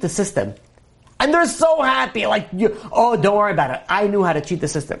could cheat the system. And they're so happy, don't worry about it. I knew how to cheat the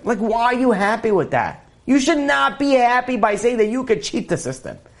system. Like, why are you happy with that? You should not be happy by saying that you could cheat the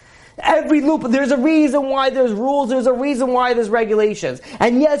system. Every loop, there's a reason why there's rules, there's a reason why there's regulations.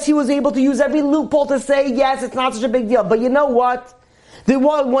 And yes, he was able to use every loophole to say, yes, it's not such a big deal. But you know what? You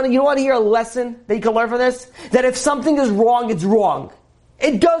want to hear a lesson that you can learn from this? That if something is wrong, it's wrong.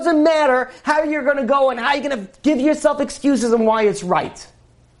 It doesn't matter how you're going to go and how you're going to give yourself excuses and why it's right.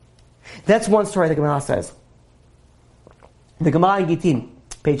 That's one story the Gemara says. The Gemara in Gittin,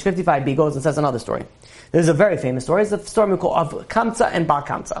 page 55b, goes and says another story. There's a very famous story. It's the story of Kamsa and Bar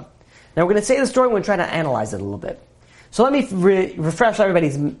Kamsa. Now we're going to say the story, we're going to try to analyze it a little bit. So let me refresh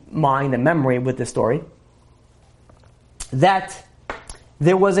everybody's mind and memory with this story. That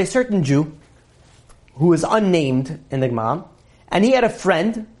there was a certain Jew who was unnamed in the Gemara, and he had a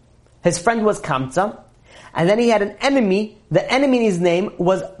friend. His friend was Kamsa, and then he had an enemy. The enemy's name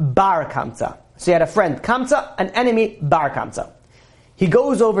was Bar Kamsa. So he had a friend Kamsa, an enemy Bar Kamsa. He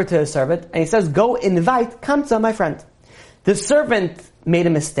goes over to his servant and he says, go invite Kamsa, my friend. The servant made a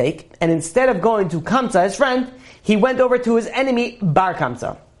mistake, and instead of going to Kamsa, his friend, he went over to his enemy Bar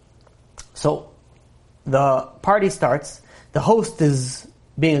Kamsa. So the party starts. The host is,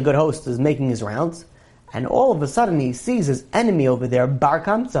 being a good host, is making his rounds, and all of a sudden he sees his enemy over there, Bar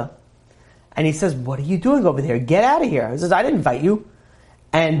Kamsa. And he says, what are you doing over there? Get out of here. He says, I didn't invite you.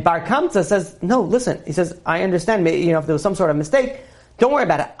 And Bar Kamsa says, no, listen. He says, I understand, if there was some sort of mistake, don't worry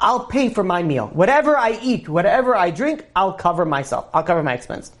about it. I'll pay for my meal. Whatever I eat, whatever I drink, I'll cover myself. I'll cover my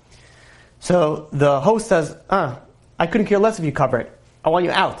expense. So the host says, I couldn't care less if you cover it. I want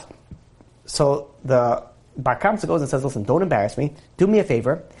you out. So the Bar Kamsa goes and says, listen, don't embarrass me. Do me a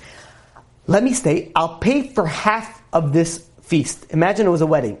favor. Let me stay. I'll pay for half of this feast. Imagine it was a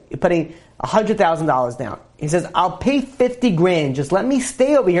wedding. You're putting $100,000 down. He says, I'll pay 50 grand. Just let me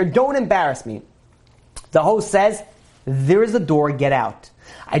stay over here. Don't embarrass me. The host says, there is a door, get out.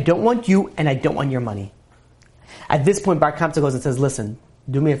 I don't want you and I don't want your money. At this point, Bar Kamsa goes and says, listen,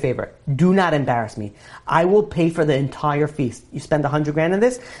 do me a favor. Do not embarrass me. I will pay for the entire feast. You spend 100 grand on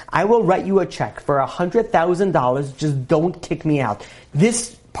this, I will write you a check for $100,000. Just don't kick me out.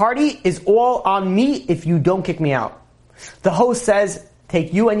 This party is all on me if you don't kick me out. The host says,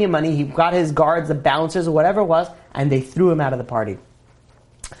 take you and your money. He got his guards, the bouncers, or whatever it was, and they threw him out of the party.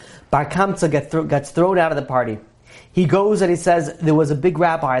 Bar Kamsa gets thrown out of the party. He goes and he says, there was a big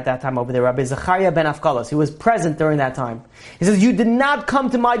rabbi at that time over there, Rabbi Zechariah ben Afkalos. He was present during that time. He says, you did not come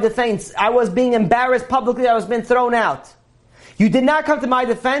to my defense. I was being embarrassed publicly. I was being thrown out. You did not come to my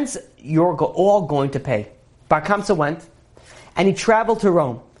defense. You're all going to pay. Bar Kamsa went and he traveled to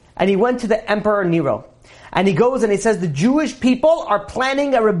Rome. And he went to the Emperor Nero. And he goes and he says, the Jewish people are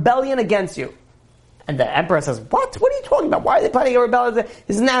planning a rebellion against you. And the emperor says, what? What are you talking about? Why are they planning a rebellion?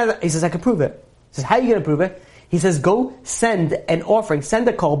 He says, I can prove it. He says, how are you going to prove it? He says, go send an offering, send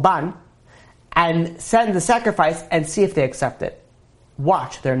a korban, and send the sacrifice and see if they accept it.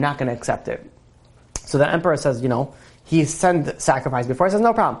 Watch, they're not going to accept it. So the emperor says, he sent sacrifice before. He says,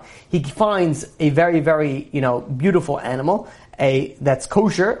 no problem. He finds a very, very, beautiful animal, that's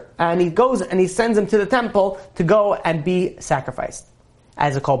kosher, and he goes and he sends him to the temple to go and be sacrificed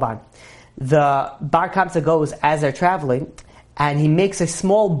as a korban. The Bar Kamsa goes as they're traveling, and he makes a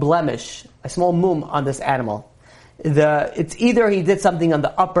small blemish, a small mum on this animal. It's either he did something on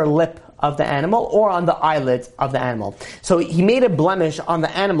the upper lip of the animal or on the eyelids of the animal. So he made a blemish on the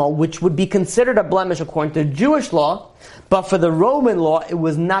animal, which would be considered a blemish according to Jewish law, but for the Roman law, it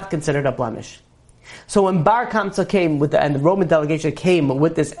was not considered a blemish. So when Bar Kamsa came and the Roman delegation came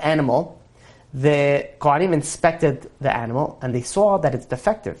with this animal, the Kohanim inspected the animal and they saw that it's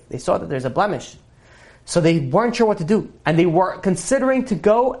defective. They saw that there's a blemish. So they weren't sure what to do. And they were considering to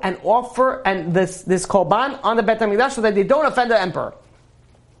go and offer this korban on the Beit HaMikdash so that they don't offend the emperor.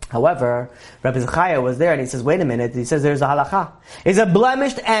 However, Rabbi Zechariah was there and he says, wait a minute, he says there's a halacha. It's a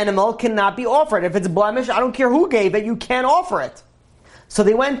blemished animal cannot be offered. If it's blemished, I don't care who gave it, you can't offer it. So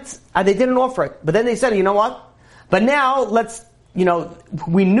they went and they didn't offer it. But then they said, you know what? But now they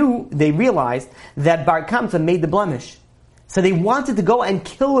realized that Bar Kamsa made the blemish. So they wanted to go and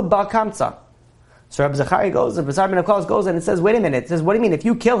kill Bar Kamsa. So Rabbi Zechariah goes, Rabbi Zechariah ben Akkos goes and it says, wait a minute. It says, what do you mean? If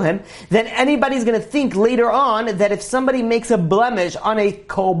you kill him, then anybody's going to think later on that if somebody makes a blemish on a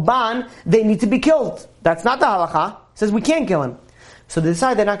korban, they need to be killed. That's not the halacha. It says, we can't kill him. So they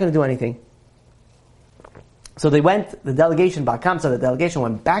decided they're not going to do anything. So they went, the delegation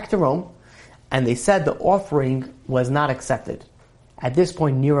went back to Rome, and they said the offering was not accepted. At this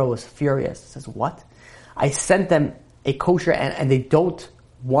point, Nero was furious. He says, what? I sent them a kosher and they don't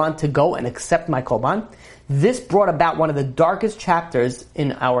want to go and accept my korban. This brought about one of the darkest chapters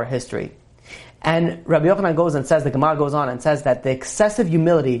in our history. And Rabbi Yochanan goes and says, the Gemara goes on and says that the excessive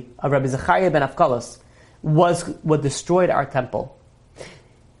humility of Rabbi Zechariah ben Akkos was what destroyed our temple.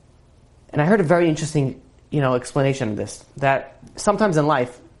 And I heard a very interesting, explanation of this, that sometimes in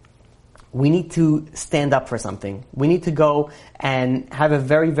life, we need to stand up for something. We need to go and have a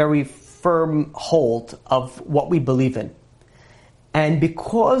very, very firm hold of what we believe in. And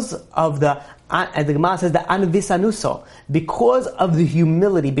because of the Gemara says the anvisanuso, because of the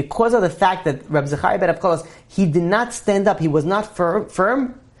humility, because of the fact that Rabbi Zechariah ben Akkos, he did not stand up, he was not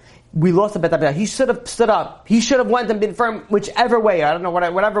firm, we lost the Beit HaMikdash. He should have stood up. He should have went and been firm, whichever way, I don't know,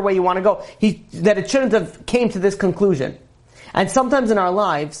 whatever way you want to go. That it shouldn't have came to this conclusion. And sometimes in our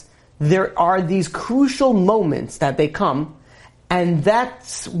lives, there are these crucial moments that they come, and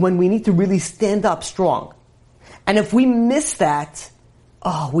that's when we need to really stand up strong. And if we miss that,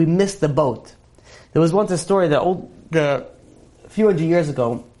 we missed the boat. There was once a story a few hundred years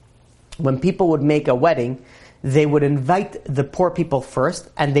ago, when people would make a wedding, they would invite the poor people first,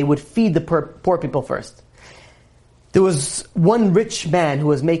 and they would feed the poor people first. There was one rich man who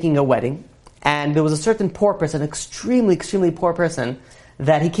was making a wedding, and there was a certain poor person, extremely, extremely poor person,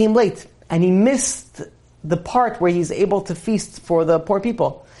 that he came late, and he missed the part where he's able to feast for the poor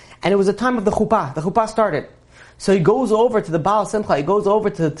people. And it was the time of the chuppah. The chuppah started. So he goes over to the Baal Simcha. He goes over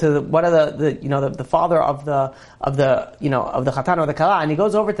to one of the father of the Chatan or the Kala, and he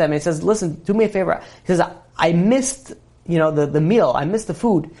goes over to them and he says, "Listen, do me a favor." He says, "I missed the meal. I missed the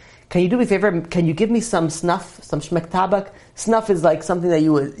food. Can you do me a favor? Can you give me some snuff, some shmek tabak? Snuff is like something that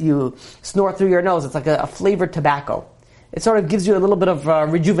you snort through your nose. It's like a flavored tobacco. It sort of gives you a little bit of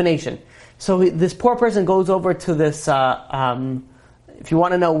rejuvenation." So this poor person goes over to this. If you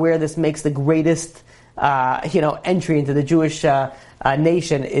want to know where this makes the greatest entry into the Jewish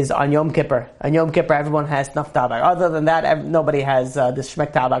nation is on Yom Kippur. On Yom Kippur, everyone has snuff tabak. Other than that, nobody has this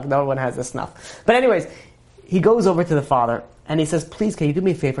shmek tabak. No one has the snuff. But anyways, he goes over to the father and he says, "Please, can you do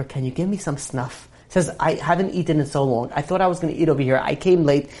me a favor? Can you give me some snuff?" He says, "I haven't eaten in so long. I thought I was going to eat over here. I came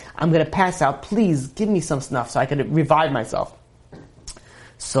late. I'm going to pass out. Please give me some snuff so I can revive myself."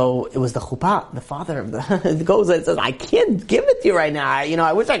 So it was the chuppah, the father of the goes and says, "I can't give it to you right now.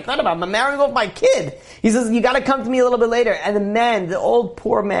 I wish I could have. I'm marrying off my kid." He says, "You got to come to me a little bit later." And the old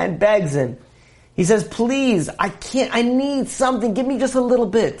poor man begs him. He says, "Please, I can't. I need something. Give me just a little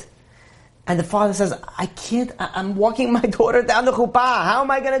bit." And the father says, "I can't. I'm walking my daughter down the chuppah. How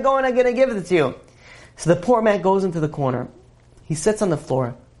am I going to go and I'm going to give it to you?" So the poor man goes into the corner. He sits on the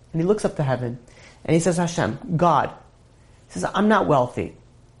floor and he looks up to heaven and he says, "Hashem, God," he says, "I'm not wealthy.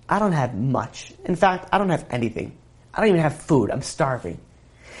 I don't have much. In fact, I don't have anything. I don't even have food. I'm starving.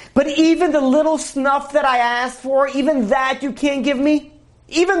 But even the little snuff that I asked for, even that you can't give me?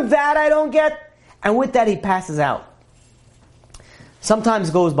 Even that I don't get?" And with that, he passes out. Sometimes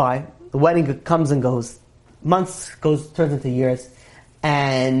goes by. The wedding comes and goes. Months turns into years.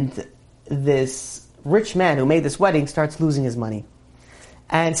 And this rich man who made this wedding starts losing his money.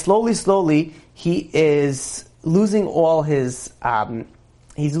 And slowly, he is losing all his...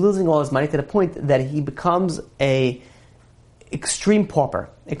 He's losing all his money to the point that he becomes a extreme pauper.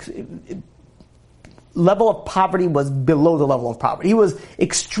 Level of poverty was below the level of poverty. He was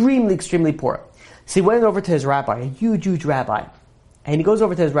extremely, extremely poor. So he went over to his rabbi, a huge, huge rabbi. And he goes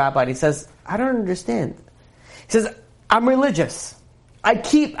over to his rabbi and he says, I don't understand. He says, I'm religious. I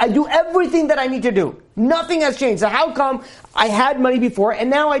do everything that I need to do. Nothing has changed. So how come I had money before and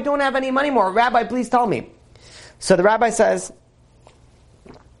now I don't have any money more? Rabbi, please tell me. So the rabbi says,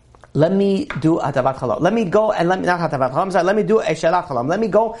 let me do hatavat chalam. Let me go and not hatavat chalam. Let me do eshelat chalam. Let me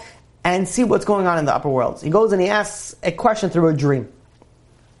go and see what's going on in the upper worlds. He goes and he asks a question through a dream.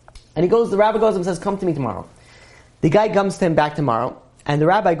 And the rabbi goes and says, come to me tomorrow. The guy comes to him back tomorrow, and the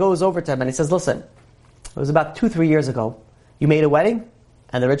rabbi goes over to him and he says, listen, it was about 2-3 years ago. You made a wedding?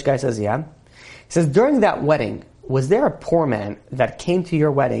 And the rich guy says, yeah. He says, during that wedding, was there a poor man that came to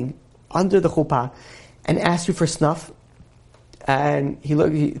your wedding under the chuppah and asked you for snuff? And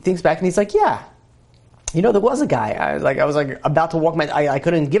he thinks back and he's like, yeah. There was a guy. I was about to walk I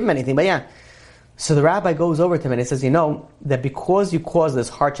couldn't give him anything, but yeah. So the rabbi goes over to him and he says, that because you caused this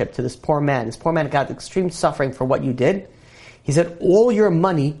hardship to this poor man got extreme suffering for what you did. He said, all your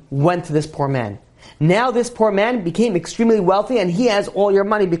money went to this poor man. Now this poor man became extremely wealthy and he has all your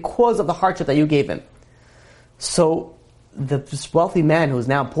money because of the hardship that you gave him. So this wealthy man who's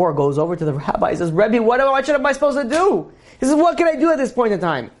now poor goes over to the rabbi. He says, Rebbe, what am I supposed to do? He says, what can I do at this point in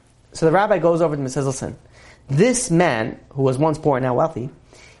time? So the rabbi goes over to him and says, listen, this man who was once poor and now wealthy,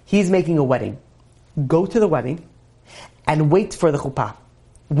 he's making a wedding. Go to the wedding and wait for the chuppah.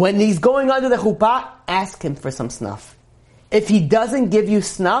 When he's going under the chuppah, ask him for some snuff. If he doesn't give you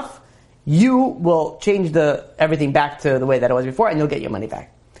snuff, you will change everything back to the way that it was before and you'll get your money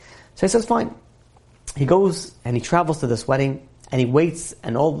back. So he says, fine. He goes and he travels to this wedding and he waits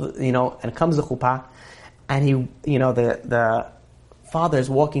and and comes the chuppah and the father is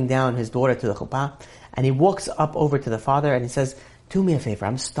walking down his daughter to the chuppah and he walks up over to the father and he says, do me a favor,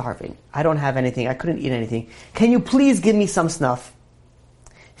 I'm starving. I don't have anything, I couldn't eat anything. Can you please give me some snuff?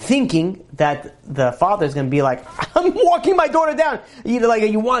 Thinking that the father is going to be like, I'm walking my daughter down.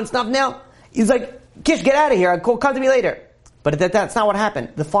 You want snuff now? He's like, Kish, get out of here, come to me later. But that's not what happened.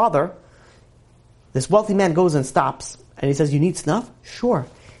 The father, this wealthy man goes and stops and he says, you need snuff? Sure.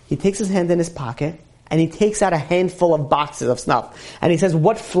 He takes his hand in his pocket and he takes out a handful of boxes of snuff. And he says,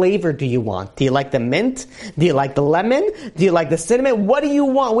 what flavor do you want? Do you like the mint? Do you like the lemon? Do you like the cinnamon? What do you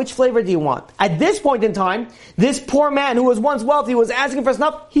want? Which flavor do you want? At this point in time, this poor man who was once wealthy was asking for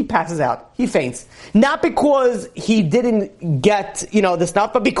snuff. He passes out. He faints. Not because he didn't get, the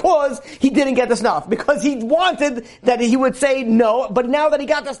snuff, but because he didn't get the snuff. Because he wanted that he would say no, but now that he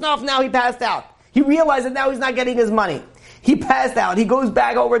got the snuff, now he passed out. He realized that now he's not getting his money. He passed out. He goes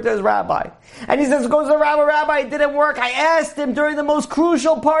back over to his rabbi. And he says, goes to the rabbi, it didn't work. I asked him during the most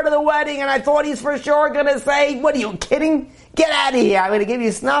crucial part of the wedding and I thought he's for sure going to say, what are you kidding? Get out of here. I'm going to give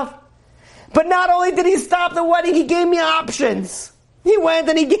you snuff. But not only did he stop the wedding, he gave me options. He went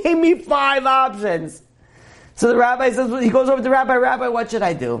and he gave me 5 options. So the rabbi says, he goes over to the rabbi, what should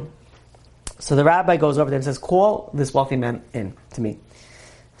I do? So the rabbi goes over there and says, call this wealthy man in to me.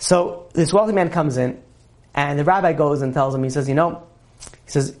 So this wealthy man comes in. And the rabbi goes and tells him, the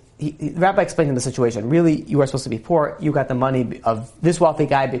rabbi explained him the situation. Really, you are supposed to be poor. You got the money of this wealthy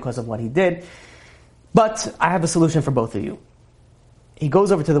guy because of what he did. But I have a solution for both of you. He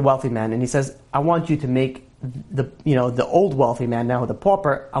goes over to the wealthy man and he says, I want you to make the old wealthy man, now the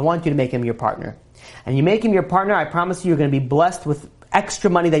pauper, I want you to make him your partner. And you make him your partner, I promise you're going to be blessed with extra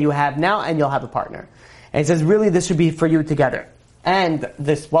money that you have now and you'll have a partner. And he says, really, this should be for you together. And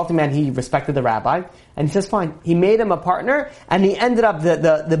this wealthy man, he respected the rabbi, and he says, fine. He made him a partner, and he ended up,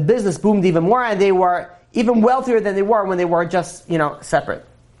 the business boomed even more, and they were even wealthier than they were when they were just, separate.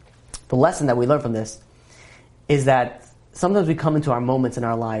 The lesson that we learn from this is that sometimes we come into our moments in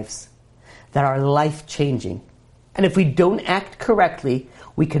our lives that are life-changing. And if we don't act correctly,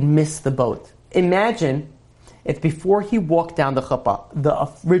 we can miss the boat. Imagine if before he walked down the chuppah,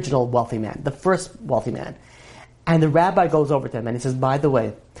 the original wealthy man, the first wealthy man, and the rabbi goes over to him and he says, by the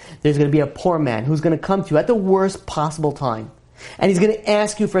way, there's going to be a poor man who's going to come to you at the worst possible time. And he's going to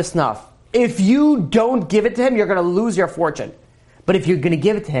ask you for snuff. If you don't give it to him, you're going to lose your fortune. But if you're going to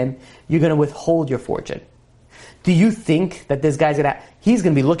give it to him, you're going to withhold your fortune. Do you think that this guy's he's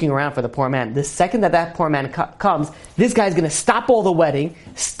going to be looking around for the poor man? The second that poor man comes, this guy's going to stop all the wedding,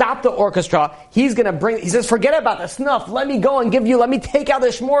 stop the orchestra. He says, forget about the snuff. Let me go and let me take out the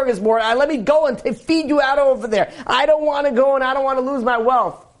smorgasbord. Let me go and feed you out over there. I don't want to go and I don't want to lose my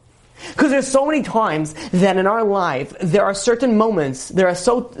wealth. Because there's so many times that in our life, there are certain moments, there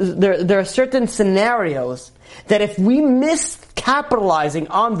are certain scenarios that if we miss capitalizing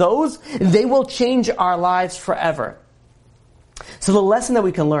on those, they will change our lives forever. So the lesson that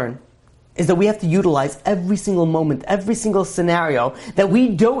we can learn is that we have to utilize every single moment, every single scenario that we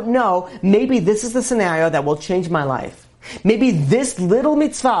don't know. Maybe this is the scenario that will change my life. Maybe this little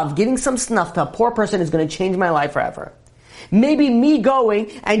mitzvah of getting some snuff to a poor person is going to change my life forever. Maybe me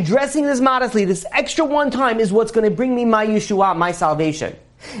going and dressing this modestly, this extra one time, is what's going to bring me my Yeshua, my salvation.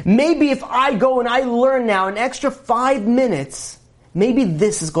 Maybe if I go and I learn now an extra 5 minutes, maybe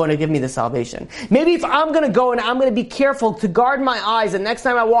this is going to give me the salvation. Maybe if I'm going to go and I'm going to be careful to guard my eyes, and next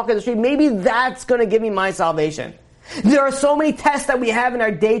time I walk in the street, maybe that's going to give me my salvation. There are so many tests that we have in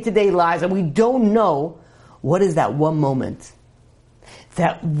our day-to-day lives, and we don't know what is that one moment,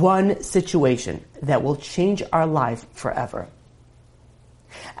 that one situation that will change our life forever.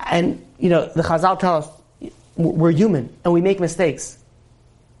 And, the Chazal tell us we're human and we make mistakes.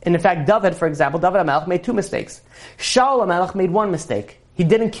 And in fact, David, for example, David HaMelech made 2 mistakes. Shaul HaMelech made 1 mistake. He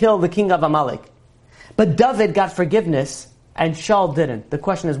didn't kill the king of Amalek. But David got forgiveness and Shaul didn't. The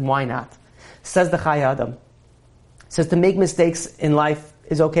question is, why not? Says the Chai Adam. Says to make mistakes in life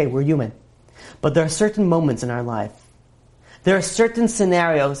is okay, we're human. But there are certain moments in our life. There are certain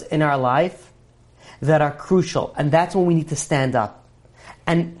scenarios in our life that are crucial. And that's when we need to stand up.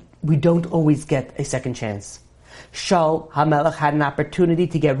 And we don't always get a second chance. Shaul HaMelech had an opportunity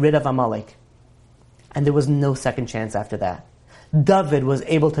to get rid of Amalek. And there was no second chance after that. David was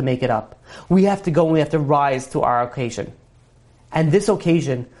able to make it up. We have to go and we have to rise to our occasion. And this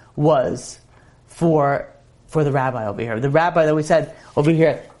occasion was for the rabbi over here. The rabbi that we said over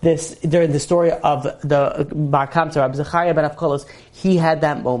here, during the story of the Bar Kamsa, Rabbi Zechariah ben Avkolos, he had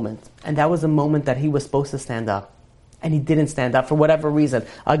that moment. And that was the moment that he was supposed to stand up. And he didn't stand up for whatever reason.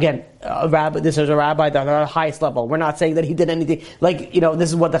 Again, this is a rabbi at the highest level. We're not saying that he did anything. This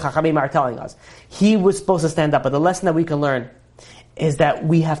is what the Chachamim are telling us. He was supposed to stand up. But the lesson that we can learn is that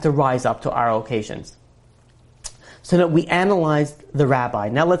we have to rise up to our occasions. So that we analyzed the rabbi.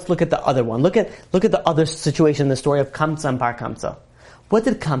 Now let's look at the other one. Look at the other situation, the story of Kamsa and Bar Kamsa. What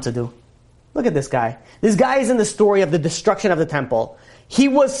did Kamsa do? Look at this guy. This guy is in the story of the destruction of the temple.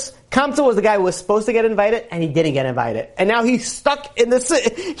 Kamsa was the guy who was supposed to get invited, and he didn't get invited. And now he's stuck in this story.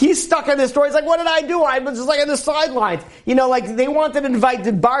 He's like, what did I do? I was just on the sidelines. They wanted to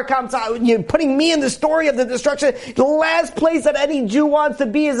invite Bar Kamsa. You're putting me in the story of the destruction. The last place that any Jew wants to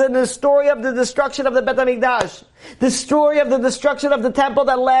be is in the story of the destruction of the Bet HaMikdash. The story of the destruction of the temple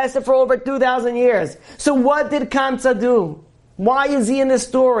that lasted for over 2,000 years. So what did Kamsa do? Why is he in this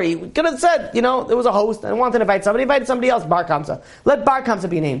story? We could have said, there was a host and wanted to invite somebody, invited somebody else, Bar Kamsa. Let Bar Kamsa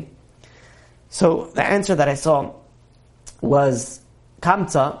be named. So the answer that I saw was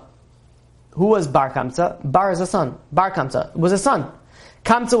Kamsa. Who was Bar Kamsa? Bar is a son. Bar Kamsa was a son.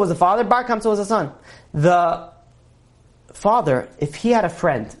 Kamsa was the father, Bar Kamsa was a son. The father, if he had a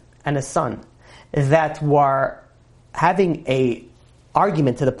friend and a son that were having a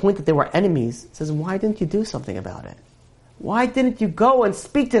argument to the point that they were enemies, says, why didn't you do something about it? Why didn't you go and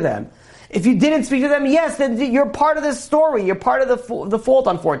speak to them? If you didn't speak to them, yes, then you're part of this story. You're part of the fault,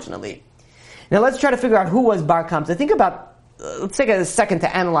 unfortunately. Now let's try to figure out who was Bar Kamsa. Let's take a second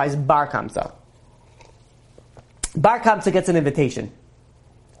to analyze Bar Kamsa. Bar Kamsa gets an invitation.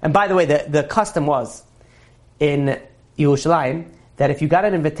 And by the way, the custom was in Yerushalayim that if you got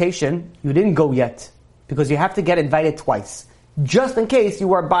an invitation, you didn't go yet. Because you have to get invited twice. Just in case you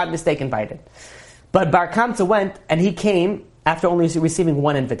were by mistake invited. But Bar Kamsa went, and he came after only receiving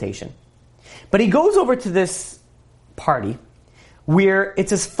 1 invitation. But he goes over to this party where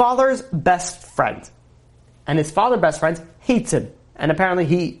it's his father's best friend. And his father's best friend hates him. And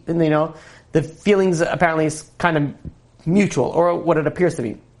apparently the feelings apparently is kind of mutual, or what it appears to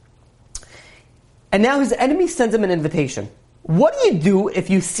be. And now his enemy sends him an invitation. What do you do if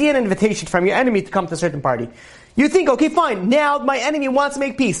you see an invitation from your enemy to come to a certain party? You think, okay, fine, now my enemy wants to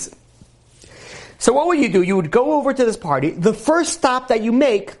make peace. So what would you do? You would go over to this party. The first stop that you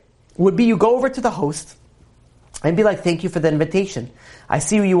make would be you go over to the host and be like, thank you for the invitation. I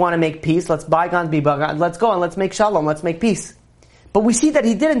see you want to make peace. Let's bygones be bygones. Let's go and let's make shalom. Let's make peace. But we see that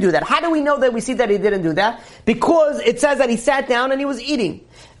he didn't do that. How do we know that we see that he didn't do that? Because it says that he sat down and he was eating.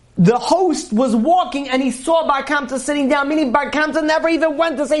 The host was walking and he saw Bar Kamsa sitting down, meaning Bar Kamsa never even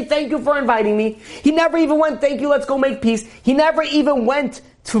went to say thank you for inviting me. He never even went, thank you, let's go make peace. He never even went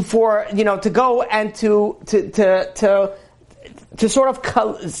to go and to sort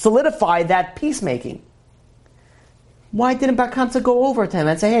of solidify that peacemaking. Why didn't Bar Kamsa go over to him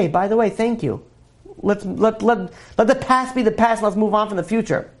and say, hey, by the way, thank you. Let the past be the past, let's move on from the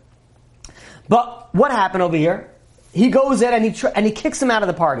future. But what happened over here? He goes in and he kicks him out of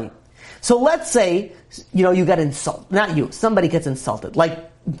the party. So let's say, you got insulted. Not you. Somebody gets insulted.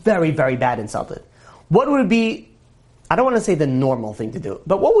 Like, very, very bad insulted. What would be I don't want to say the normal thing to do,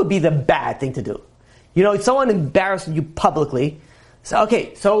 but what would be the bad thing to do? Someone embarrassed you publicly. So,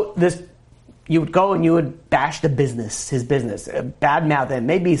 you would go and you would bash his business, badmouth him,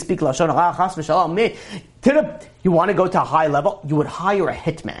 maybe speak lashon hara, chas v'shalom. You want to go to a high level? You would hire a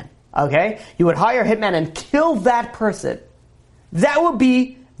hitman. Okay, you would hire a hitman and kill that person. That would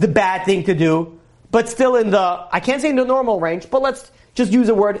be the bad thing to do, but still I can't say in the normal range, but let's just use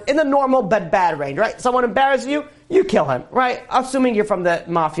a word, in the normal but bad range, right? Someone embarrasses you, you kill him, right? Assuming you're from the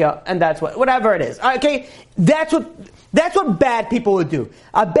mafia, and that's whatever it is. Okay, that's what bad people would do.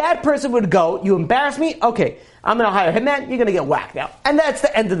 A bad person would go, you embarrass me, okay, I'm going to hire him, man, you're going to get whacked out. And that's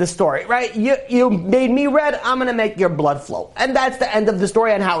the end of the story, right? You made me red, I'm going to make your blood flow. And that's the end of the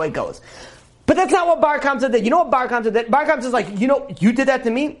story and how it goes. But that's not what Bar Kamsa did. You know what Bar Kamsa did? Bar Kamsa is like, you did that to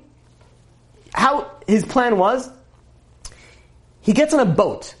me? How his plan was, he gets on a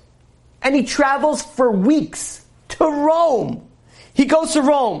boat, and he travels for weeks to Rome. He goes to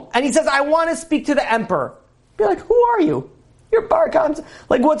Rome, and he says, I want to speak to the emperor. Be like, who are you? You're Bar Kamsa.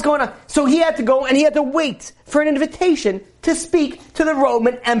 Like, what's going on? So he had to go, and he had to wait for an invitation to speak to the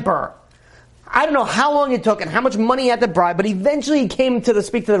Roman emperor. I don't know how long it took and how much money he had to bribe, but eventually he came to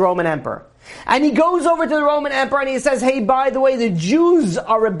speak to the Roman emperor. And he goes over to the Roman emperor, and he says, hey, by the way, the Jews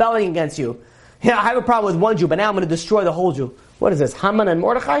are rebelling against you. I have a problem with one Jew, but now I'm going to destroy the whole Jew. What is this, Haman and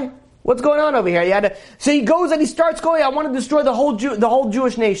Mordechai? What's going on over here? So he goes and he starts going, I want to destroy the whole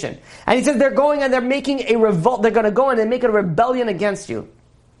Jewish nation. And he says they're going and they're making a revolt. They're going to go and make a rebellion against you.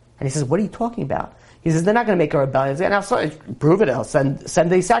 And he says, what are you talking about? He says, they're not going to make a rebellion. And I'll prove it. I'll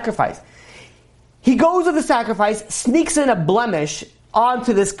send a sacrifice. He goes with the sacrifice, sneaks in a blemish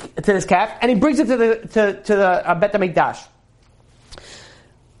onto this calf, and he brings it to the Bet HaMikdash.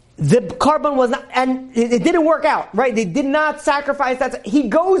 The carbon was not, and it didn't work out, right? They did not sacrifice that. He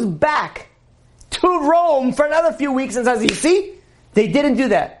goes back to Rome for another few weeks and says, you see, they didn't do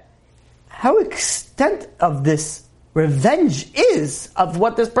that. How extent of this revenge is of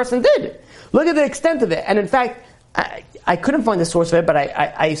what this person did. Look at the extent of it. And in fact, I couldn't find the source of it, but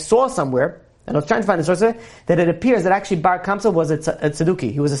I saw somewhere, and I was trying to find the source of it, that it appears that actually Bar Kamsa was a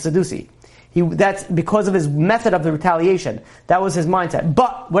Tzeduki. He was a Sadducee. That's because of his method of the retaliation. That was his mindset.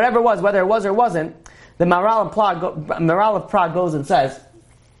 But whatever it was, whether it was or wasn't, the Maharal of Prague goes and says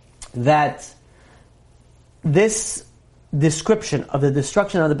that this description of the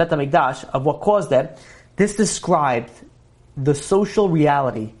destruction of the Bet HaMikdash, of what caused it, this described the social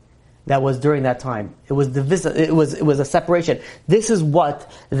reality that was during that time. It was it was a separation. This is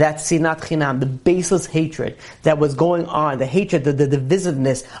what that sinat chinam, the baseless hatred that was going on, the hatred, the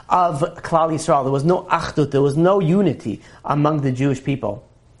divisiveness of Klal Yisrael. There was no achdut, there was no unity among the Jewish people.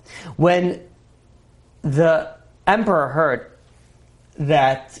 When the emperor heard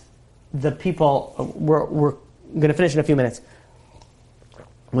that the people we're going to finish in a few minutes.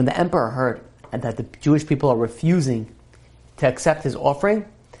 When the emperor heard that the Jewish people are refusing to accept his offering,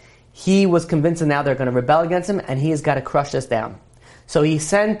 he was convinced that now they're going to rebel against him, and he has got to crush this down. So he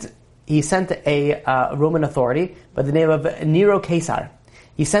sent a Roman authority by the name of Nero Caesar.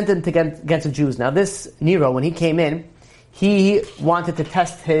 He sent him against the Jews. Now this Nero, when he came in, he wanted to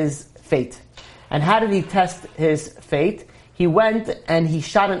test his fate. And how did he test his fate? He went and he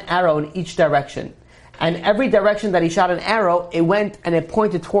shot an arrow in each direction. And every direction that he shot an arrow, it went and it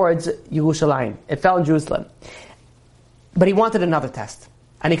pointed towards Yerushalayim. It fell in Jerusalem. But he wanted another test.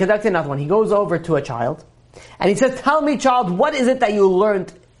 And he conducted another one. He goes over to a child, and he says, tell me, child, what is it that you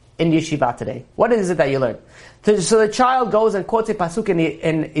learned in yeshiva today? What is it that you learned? So the child goes and quotes a pasuk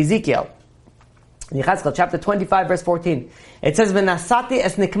in Ezekiel, in Yechezkel, chapter 25, verse 14. It says, V'nasati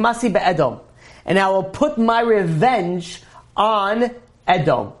es nikmasi be'edom, and I will put my revenge on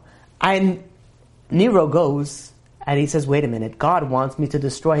Edom. And Nero goes, and he says, wait a minute, God wants me to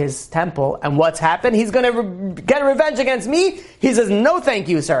destroy his temple, and what's happened? He's going to get revenge against me? He says, no thank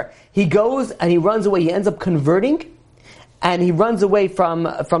you, sir. He goes and he runs away. He ends up converting, and he runs away from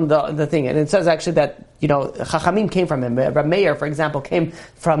the thing. And it says actually that, Chachamim came from him. Reb Meir, for example, came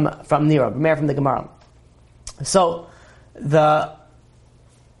from Nero, Reb Meir from the Gemara. So, the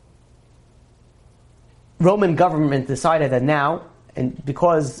Roman government decided that now, and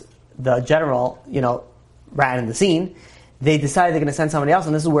because the general, ran in the scene, they decided they're going to send somebody else,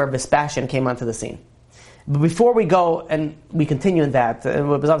 and this is where Vespasian came onto the scene. But before we go, and we continue in that, and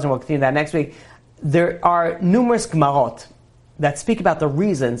we'll continue that next week, there are numerous Gemarot that speak about the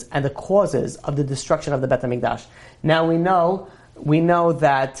reasons and the causes of the destruction of the Bet HaMikdash. Now we know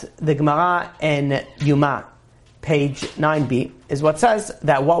that the Gemara in Yuma, page 9b, is what says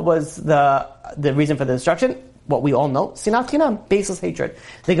that what was the reason for the destruction? what we all know, sinat chinam, baseless hatred.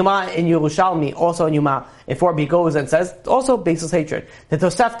 The Gemara in Yerushalmi, also in Yuma, in 4b goes and says, also baseless hatred. The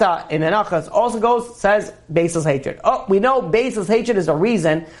Tosefta in Menachos also goes, says baseless hatred. Oh, we know baseless hatred is a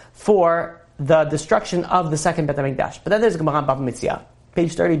reason for the destruction of the second Bet HaMikdash. But then there's Gemara in Bava Metzia,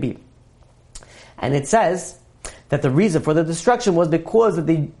 page 30b. And it says that the reason for the destruction was because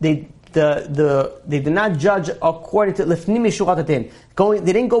they did not judge according to Lifnim Mishurat Adin.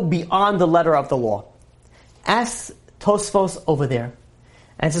 They didn't go beyond the letter of the law. Ask Tosfos over there.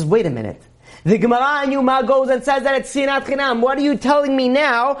 And it says, wait a minute. The Gemara in Yuma goes and says that it's Sinat Chinam. What are you telling me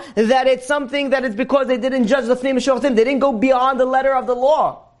now that it's something that it's because they didn't judge Lifnim Mishurat Adin? They didn't go beyond the letter of the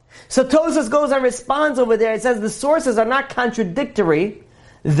law. So Tosfos goes and responds over there. It says the sources are not contradictory,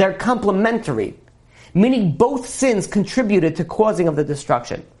 they're complementary. Meaning both sins contributed to causing of the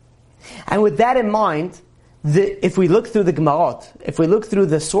destruction. And with that in mind, if we look through the Gemarot, if we look through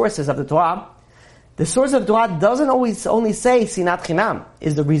the sources of the Torah, the source of the Torah doesn't always only say Sinat Chinam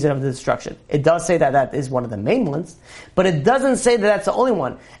is the reason of the destruction. It does say that that is one of the main ones, but it doesn't say that that's the only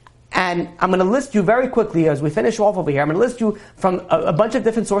one. And I'm going to list you very quickly as we finish off over here. I'm going to list you from a bunch of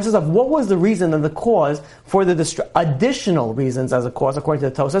different sources of what was the reason and the cause for the additional reasons as a cause, according to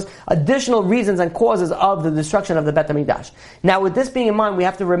the Tosas, additional reasons and causes of the destruction of the Bet HaMikdash. Now, with this being in mind, we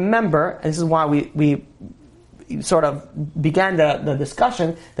have to remember, and this is why we sort of began the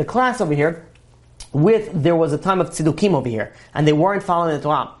discussion, the class over here, there was a time of tzidukim over here, and they weren't following the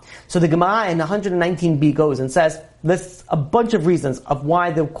Torah. So the Gemara in 119b goes and lists a bunch of reasons of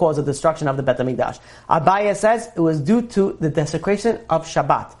why the cause of destruction of the Bet HaMikdash. Abaye says it was due to the desecration of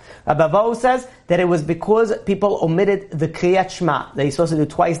Shabbat. Rabbi Avo says that it was because people omitted the Kriyat Shema. They supposed to do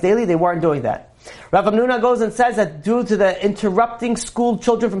twice daily, they weren't doing that. Rav Hamnuna goes and says that due to the interrupting school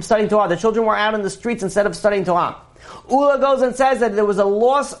children from studying Torah, the children were out in the streets instead of studying Torah. Ula goes and says that there was a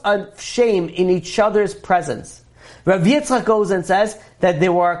loss of shame in each other's presence. Rav Yitzchak goes and says that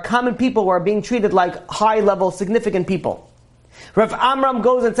there were common people who are being treated like high-level, significant people. Rav Amram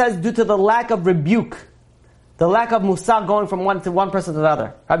goes and says due to the lack of rebuke, the lack of musar going from one person to the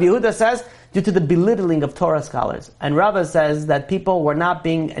other. Rabbi Yehuda says due to the belittling of Torah scholars. And Rava says that people were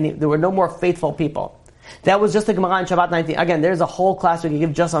there were no more faithful people. That was just the Gemara in Shabbat 19. Again, there's a whole class we can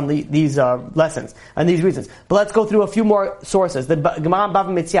give just on these lessons and these reasons. But let's go through a few more sources. The Gemara in Bava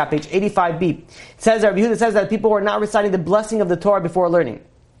Metzia, page 85b. It says, Rabbi Yehuda says that people were not reciting the blessing of the Torah before learning.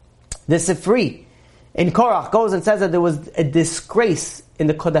 The Sifri in Korach goes and says that there was a disgrace in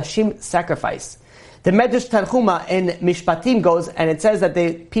the Kodashim sacrifice. The Medrash Tanchuma in Mishpatim goes and it says that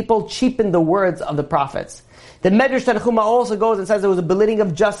people cheapened the words of the prophets. The Medrash Tanchuma also goes and says there was a belittling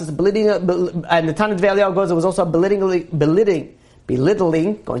of justice, and the Tanit Ve'aliyahu goes, there was also a belittling,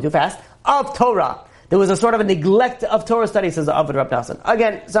 going too fast, of Torah. There was a sort of a neglect of Torah studies, says the Avad Rab Nassan.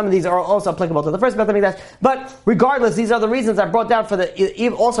 Again, some of these are also applicable to the first Bet HaMikdash, but regardless, these are the reasons I brought down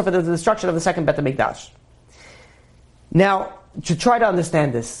also for the destruction of the second Bet HaMikdash. Now, to try to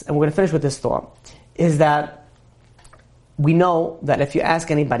understand this, and we're going to finish with this thought, is that we know that if you ask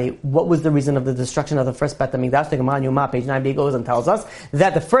anybody what was the reason of the destruction of the first Bet HaMikdash, the Gemara in Yuma, page 9b goes and tells us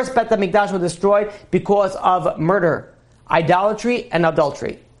that the first Bet HaMikdash was destroyed because of murder, idolatry, and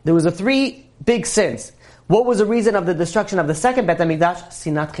adultery. There was 3 big sins. What was the reason of the destruction of the second Bet HaMikdash?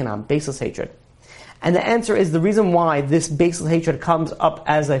 Sinat Chinam, baseless hatred. And the answer is the reason why this baseless hatred comes up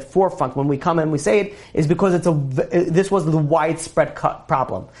as a forefront when we come and we say it is because this was the widespread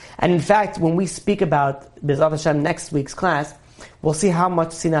problem. And in fact, when we speak about B'ezrat Hashem next week's class, we'll see how much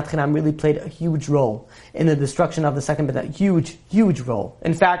Sinat Chinam really played a huge role in the destruction of the second Bet. Huge role.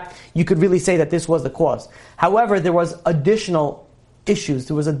 In fact, you could really say that this was the cause. However, there was additional issues.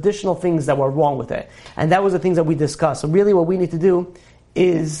 There was additional things that were wrong with it. And that was the things that we discussed. So really what we need to do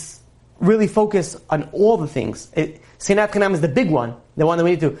is really focus on all the things. Sinat Chinam is the big one, the one that we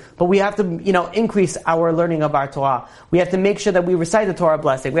need to. But we have to, increase our learning of our Torah. We have to make sure that we recite the Torah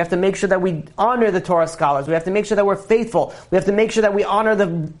blessing. We have to make sure that we honor the Torah scholars. We have to make sure that we're faithful. We have to make sure that we honor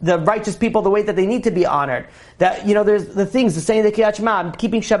the righteous people the way that they need to be honored. That, there's the things, the saying the Kriyat Shema,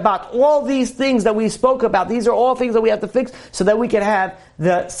 keeping Shabbat, all these things that we spoke about, these are all things that we have to fix so that we can have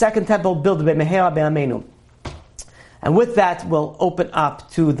the second temple built B'mehera B'Ameinu. And with that, we'll open up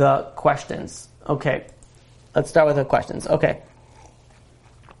to the questions. Okay. Let's start with the questions. Okay.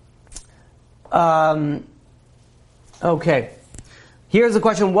 Okay. Here's the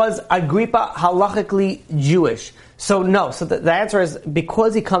question. Was Agrippa halachically Jewish? So no. So the answer is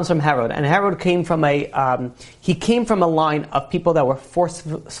because he comes from Herod. And Herod came from a line of people that were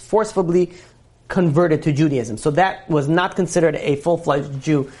forcefully converted to Judaism. So that was not considered a full-fledged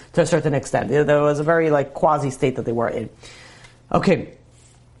Jew to a certain extent. There was a very quasi-state that they were in. Okay,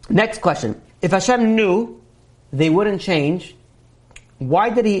 next question. If Hashem knew they wouldn't change, why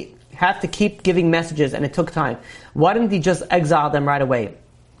did he have to keep giving messages and it took time? Why didn't he just exile them right away?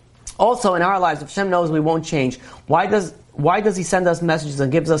 Also, in our lives, if Hashem knows we won't change, why does he send us messages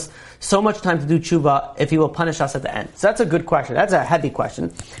and gives us so much time to do tshuva if he will punish us at the end? So that's a good question. That's a heavy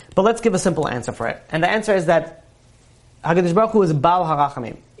question. But let's give a simple answer for it. And the answer is that HaKadosh Baruch Hu is Baal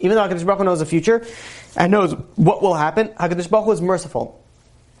HaRachamim. Even though HaKadosh Baruch Hu knows the future and knows what will happen, HaKadosh Baruch Hu is merciful.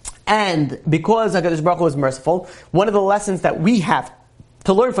 And because HaKadosh Baruch Hu is merciful, one of the lessons that we have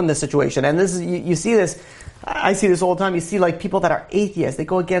to learn from this situation, and this is, you see this, I see this all the time, you see like people that are atheists, they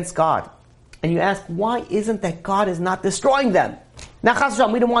go against God. And you ask, why isn't that God is not destroying them? Now, Chas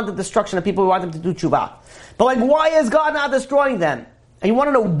V'Shalom, we don't want the destruction of people, we want them to do tshuva. But like, why is God not destroying them? And you want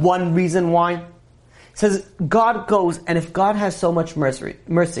to know one reason why? It says, God goes, and if God has so much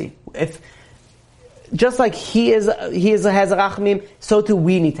mercy, if just like He has rachamim, so too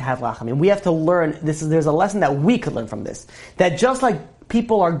we need to have rachamim. We have to learn, there's a lesson that we could learn from this. That just like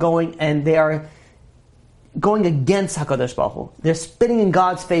people are going and they are going against HaKadosh Baruch Hu, they're spitting in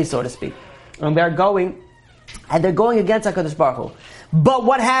God's face, so to speak. And they're going against HaKadosh Baruch Hu. But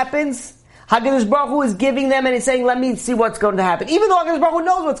what happens? HaKadosh Baruch Hu is giving them and He's saying, let me see what's going to happen. Even though HaKadosh Baruch Hu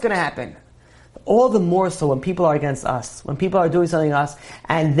knows what's going to happen. All the more so when people are against us, when people are doing something to us,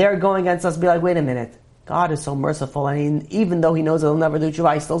 and they're going against us, be like, wait a minute, God is so merciful, and even though He knows He'll never do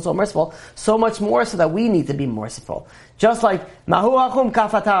tshuva, He's still so merciful, so much more so that we need to be merciful. Just like, Mahu Achum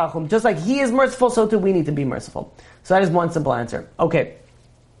Kafata Achum, just like He is merciful, so too we need to be merciful. So that is one simple answer. Okay,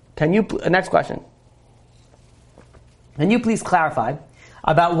 next question. Can you please clarify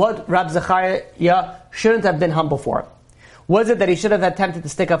about what Rab Zechariah shouldn't have been humble for? Was it that he should have attempted to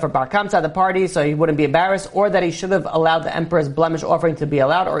stick up for Bar Kamsa at the party so he wouldn't be embarrassed, or that he should have allowed the emperor's blemish offering to be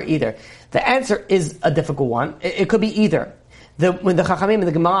allowed, or either? The answer is a difficult one. It could be either. When the Chachamim and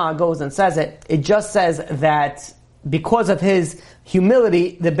the Gemara goes and says it, it just says that because of his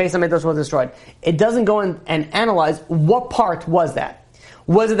humility, the Beis HaMikdash was destroyed. It doesn't go in and analyze what part was that.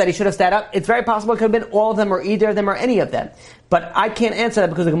 Was it that he should have stood up? It's very possible it could have been all of them, or either of them, or any of them. But I can't answer that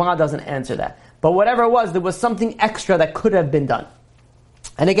because the Gemara doesn't answer that. But whatever it was, there was something extra that could have been done.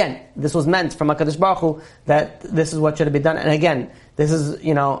 And again, this was meant from HaKadosh Baruch Hu that this is what should have been done. And again, this is,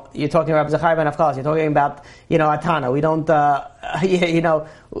 you're talking about Zechariah ben Avkalos, you're talking about, Atana. We don't,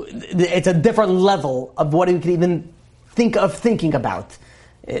 it's a different level of what we could even think of thinking about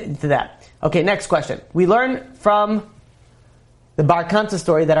to that. Okay, next question. We learn from the Bar Kamsa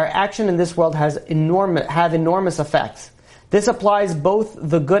story that our action in this world have enormous effects. This applies both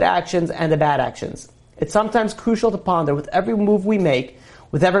the good actions and the bad actions. It's sometimes crucial to ponder with every move we make,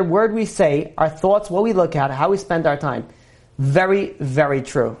 with every word we say, our thoughts, what we look at, how we spend our time. Very, very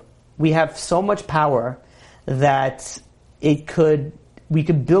true. We have so much power that we could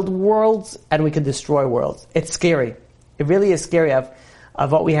build worlds and we could destroy worlds. It's scary. It really is scary of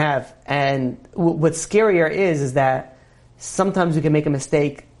what we have. And what's scarier is that sometimes we can make a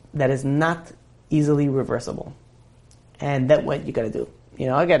mistake that is not easily reversible. And that's what you got to do.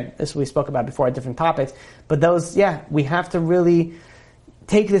 Again, this we spoke about before at different topics. But we have to really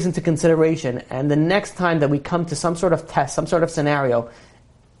take this into consideration. And the next time that we come to some sort of test, some sort of scenario,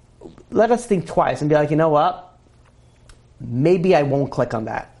 let us think twice and be like, you know what? Maybe I won't click on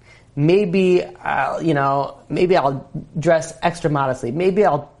that. Maybe I'll dress extra modestly. Maybe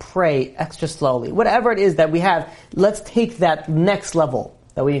I'll pray extra slowly. Whatever it is that we have, let's take that next level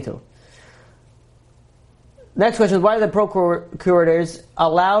that we need to. Next question is, why did the procurators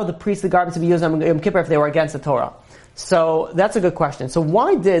allow the priestly garments to be used on Yom Kippur if they were against the Torah? So that's a good question. So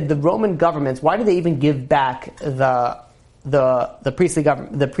why did the Roman governments, why did they even give back the priestly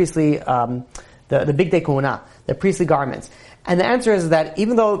government, the Big Day Kahuna, the priestly garments? And the answer is that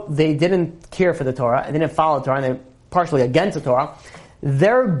even though they didn't care for the Torah and they didn't follow the Torah and they're partially against the Torah,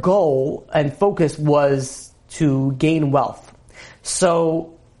 their goal and focus was to gain wealth.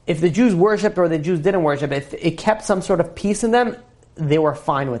 So if the Jews worshipped or the Jews didn't worship, if it kept some sort of peace in them, they were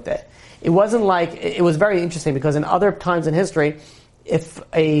fine with it. It wasn't like, it was very interesting because in other times in history, if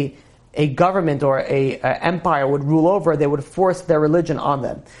a government or a empire would rule over, they would force their religion on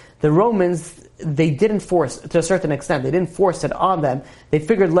them. The Romans, they didn't force, to a certain extent, they didn't force it on them. They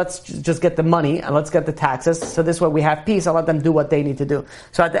figured, let's just get the money and let's get the taxes, so this way we have peace, I'll let them do what they need to do.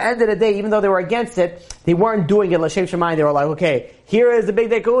 So at the end of the day, even though they were against it, they weren't doing it l'shem shamayim. They were like, okay, here is the Big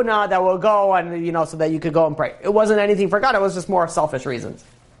Day Kahuna that will go and, so that you could go and pray. It wasn't anything for God, it was just more selfish reasons.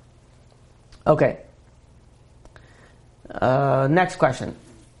 Okay. Next question.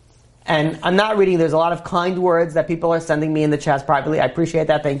 And I'm not reading, there's a lot of kind words that people are sending me in the chats privately. I appreciate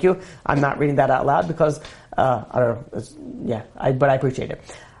that, thank you. I'm not reading that out loud because, but I appreciate it.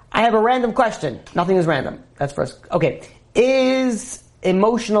 I have a random question. Nothing is random. That's first. Okay. Is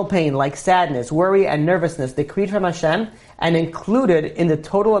emotional pain like sadness, worry, and nervousness decreed from Hashem and included in the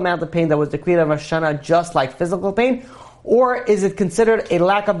total amount of pain that was decreed on Rosh Hashanah, just like physical pain? Or is it considered a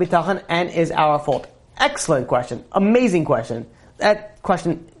lack of bitachon and is our fault? Excellent question. Amazing question. That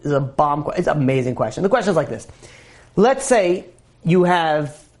question is a bomb. It's an amazing question. The question is like this. Let's say you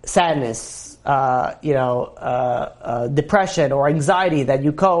have sadness, depression or anxiety that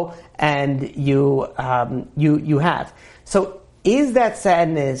you and you have. So is that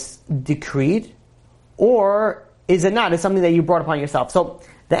sadness decreed or is it not? It's something that you brought upon yourself. So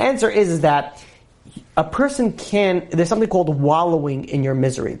the answer is that a person there's something called wallowing in your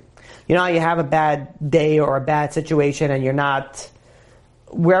misery. You know, you have a bad day or a bad situation and you're not,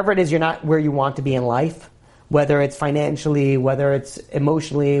 wherever it is, you're not where you want to be in life, whether it's financially, whether it's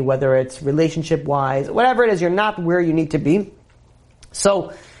emotionally, whether it's relationship-wise, whatever it is, you're not where you need to be.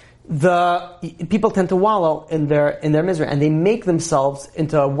 So the people tend to wallow in their misery and they make themselves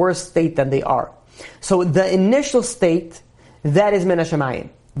into a worse state than they are. So the initial state, that is min hashamayim.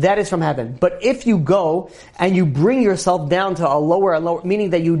 That is from heaven. But if you go and you bring yourself down to a lower, meaning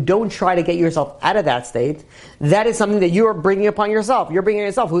that you don't try to get yourself out of that state, that is something that you're bringing upon yourself. You're bringing it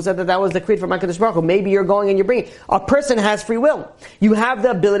yourself. Who said that was decreed from HaKadosh Baruch Hu? Maybe you're going and you're bringing. A person has free will. You have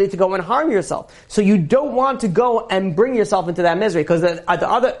the ability to go and harm yourself. So you don't want to go and bring yourself into that misery. Because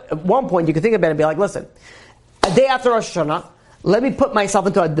at one point you can think about it and be like, listen, a day after Rosh Hashanah, let me put myself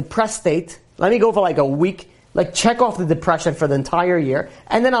into a depressed state. Let me go for like a week. Like check off the depression for the entire year,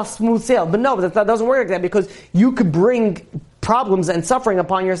 and then I'll smooth sail. But no, that doesn't work like that because you could bring problems and suffering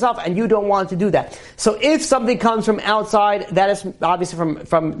upon yourself, and you don't want to do that. So if something comes from outside, that is obviously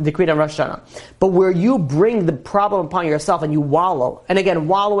from decreed on Rosh Hashanah. But where you bring the problem upon yourself and you wallow, and again,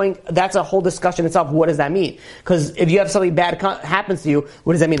 wallowing, that's a whole discussion itself. What does that mean? Because if you have something bad happens to you,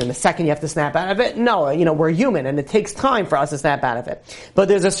 what does that mean? In a second you have to snap out of it? No, we're human, and it takes time for us to snap out of it. But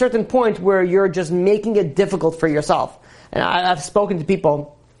there's a certain point where you're just making it difficult for yourself. And I've spoken to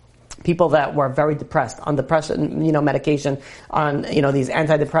people that were very depressed on depression, medication, on, these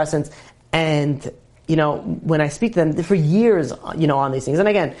antidepressants. And, when I speak to them for years, on these things. And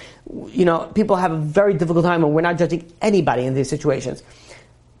again, people have a very difficult time and we're not judging anybody in these situations.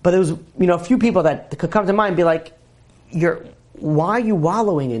 But there was, a few people that could come to mind and be like, why are you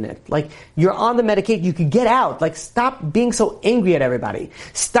wallowing in it? Like, you're on the medication, you could get out. Like, stop being so angry at everybody.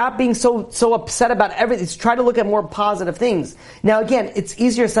 Stop being so upset about everything. Try to look at more positive things. Now again, it's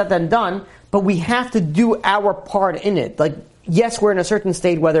easier said than done, but we have to do our part in it. Like, yes, we're in a certain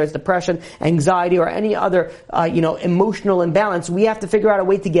state, whether it's depression, anxiety, or any other, emotional imbalance. We have to figure out a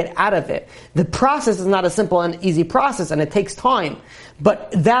way to get out of it. The process is not a simple and easy process, and it takes time.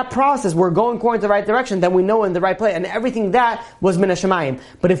 But that process, we're going according to the right direction, then we know in the right place. And everything that was min hashamayim.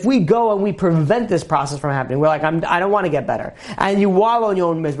 But if we go and we prevent this process from happening, we're like, I don't want to get better. And you wallow in your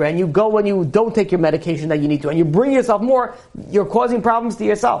own misery, and you go and you don't take your medication that you need to, and you bring yourself more, you're causing problems to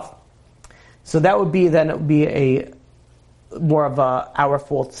yourself. So that would be a more of our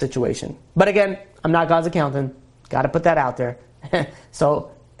fault situation. But again, I'm not God's accountant. Got to put that out there.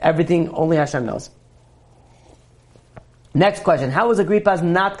 So everything only Hashem knows. Next question. How was Agrippas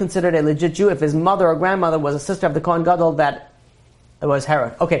not considered a legit Jew if his mother or grandmother was a sister of the Kohen Gadol that was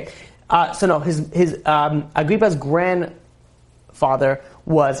Herod? Okay. So no, his Agrippa's grandfather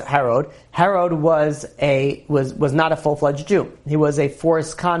was Herod. Herod was not a full-fledged Jew. He was a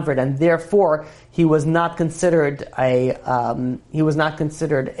forced convert, and therefore he was not considered a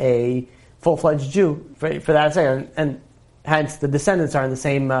full-fledged Jew for that second, and hence the descendants are in the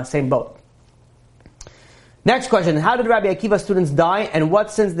same boat. Next question: how did Rabbi Akiva's students die, and what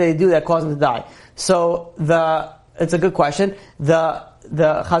sins did they do that caused them to die? So it's a good question. The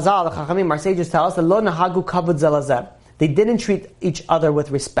Chazal, the Chachamim, our sages tell us that lo nahagu kavod zelazeh. They didn't treat each other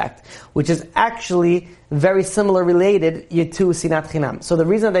with respect, which is actually very similar related to Sinat Chinam. So the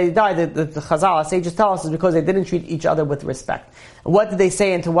reason they died, the Chazal, our sages tell us, is because they didn't treat each other with respect. What did they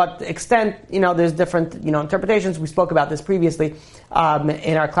say and to what extent? There's different, interpretations. We spoke about this previously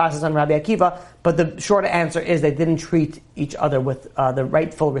in our classes on Rabbi Akiva. But the short answer is they didn't treat each other with the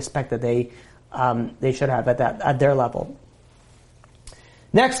rightful respect that they should have at their level.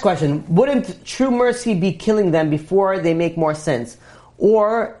 Next question. Wouldn't true mercy be killing them before they make more sins?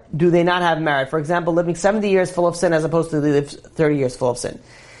 Or do they not have merit? For example, living 70 years full of sin as opposed to live 30 years full of sin.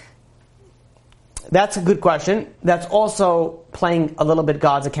 That's a good question. That's also playing a little bit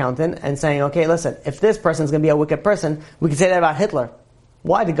God's accountant and saying, okay, listen, if this person is going to be a wicked person, we can say that about Hitler.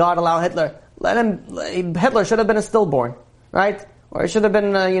 Why did God allow Hitler? Hitler should have been a stillborn, right? Or it should have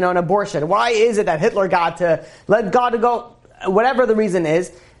been, an abortion. Why is it that Hitler got to let God go? Whatever the reason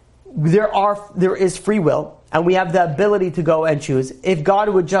is, there is free will, and we have the ability to go and choose. If God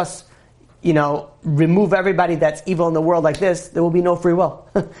would just, remove everybody that's evil in the world like this, there will be no free will.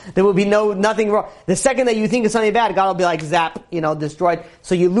 There will be nothing wrong. The second that you think of something bad, God will be like zap, destroyed.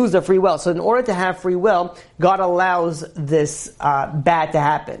 So you lose the free will. So in order to have free will, God allows this bad to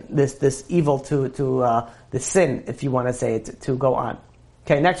happen, this evil to the sin, if you want to say it, to go on.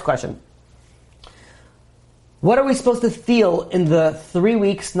 Okay, next question. What are we supposed to feel in the 3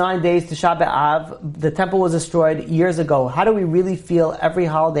 weeks, 9 days to Tisha B'Av? The temple was destroyed years ago. How do we really feel? Every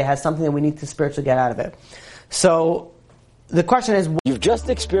holiday has something that we need to spiritually get out of it. So the question is... You've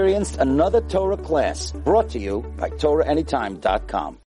just experienced another Torah class brought to you by TorahAnytime.com.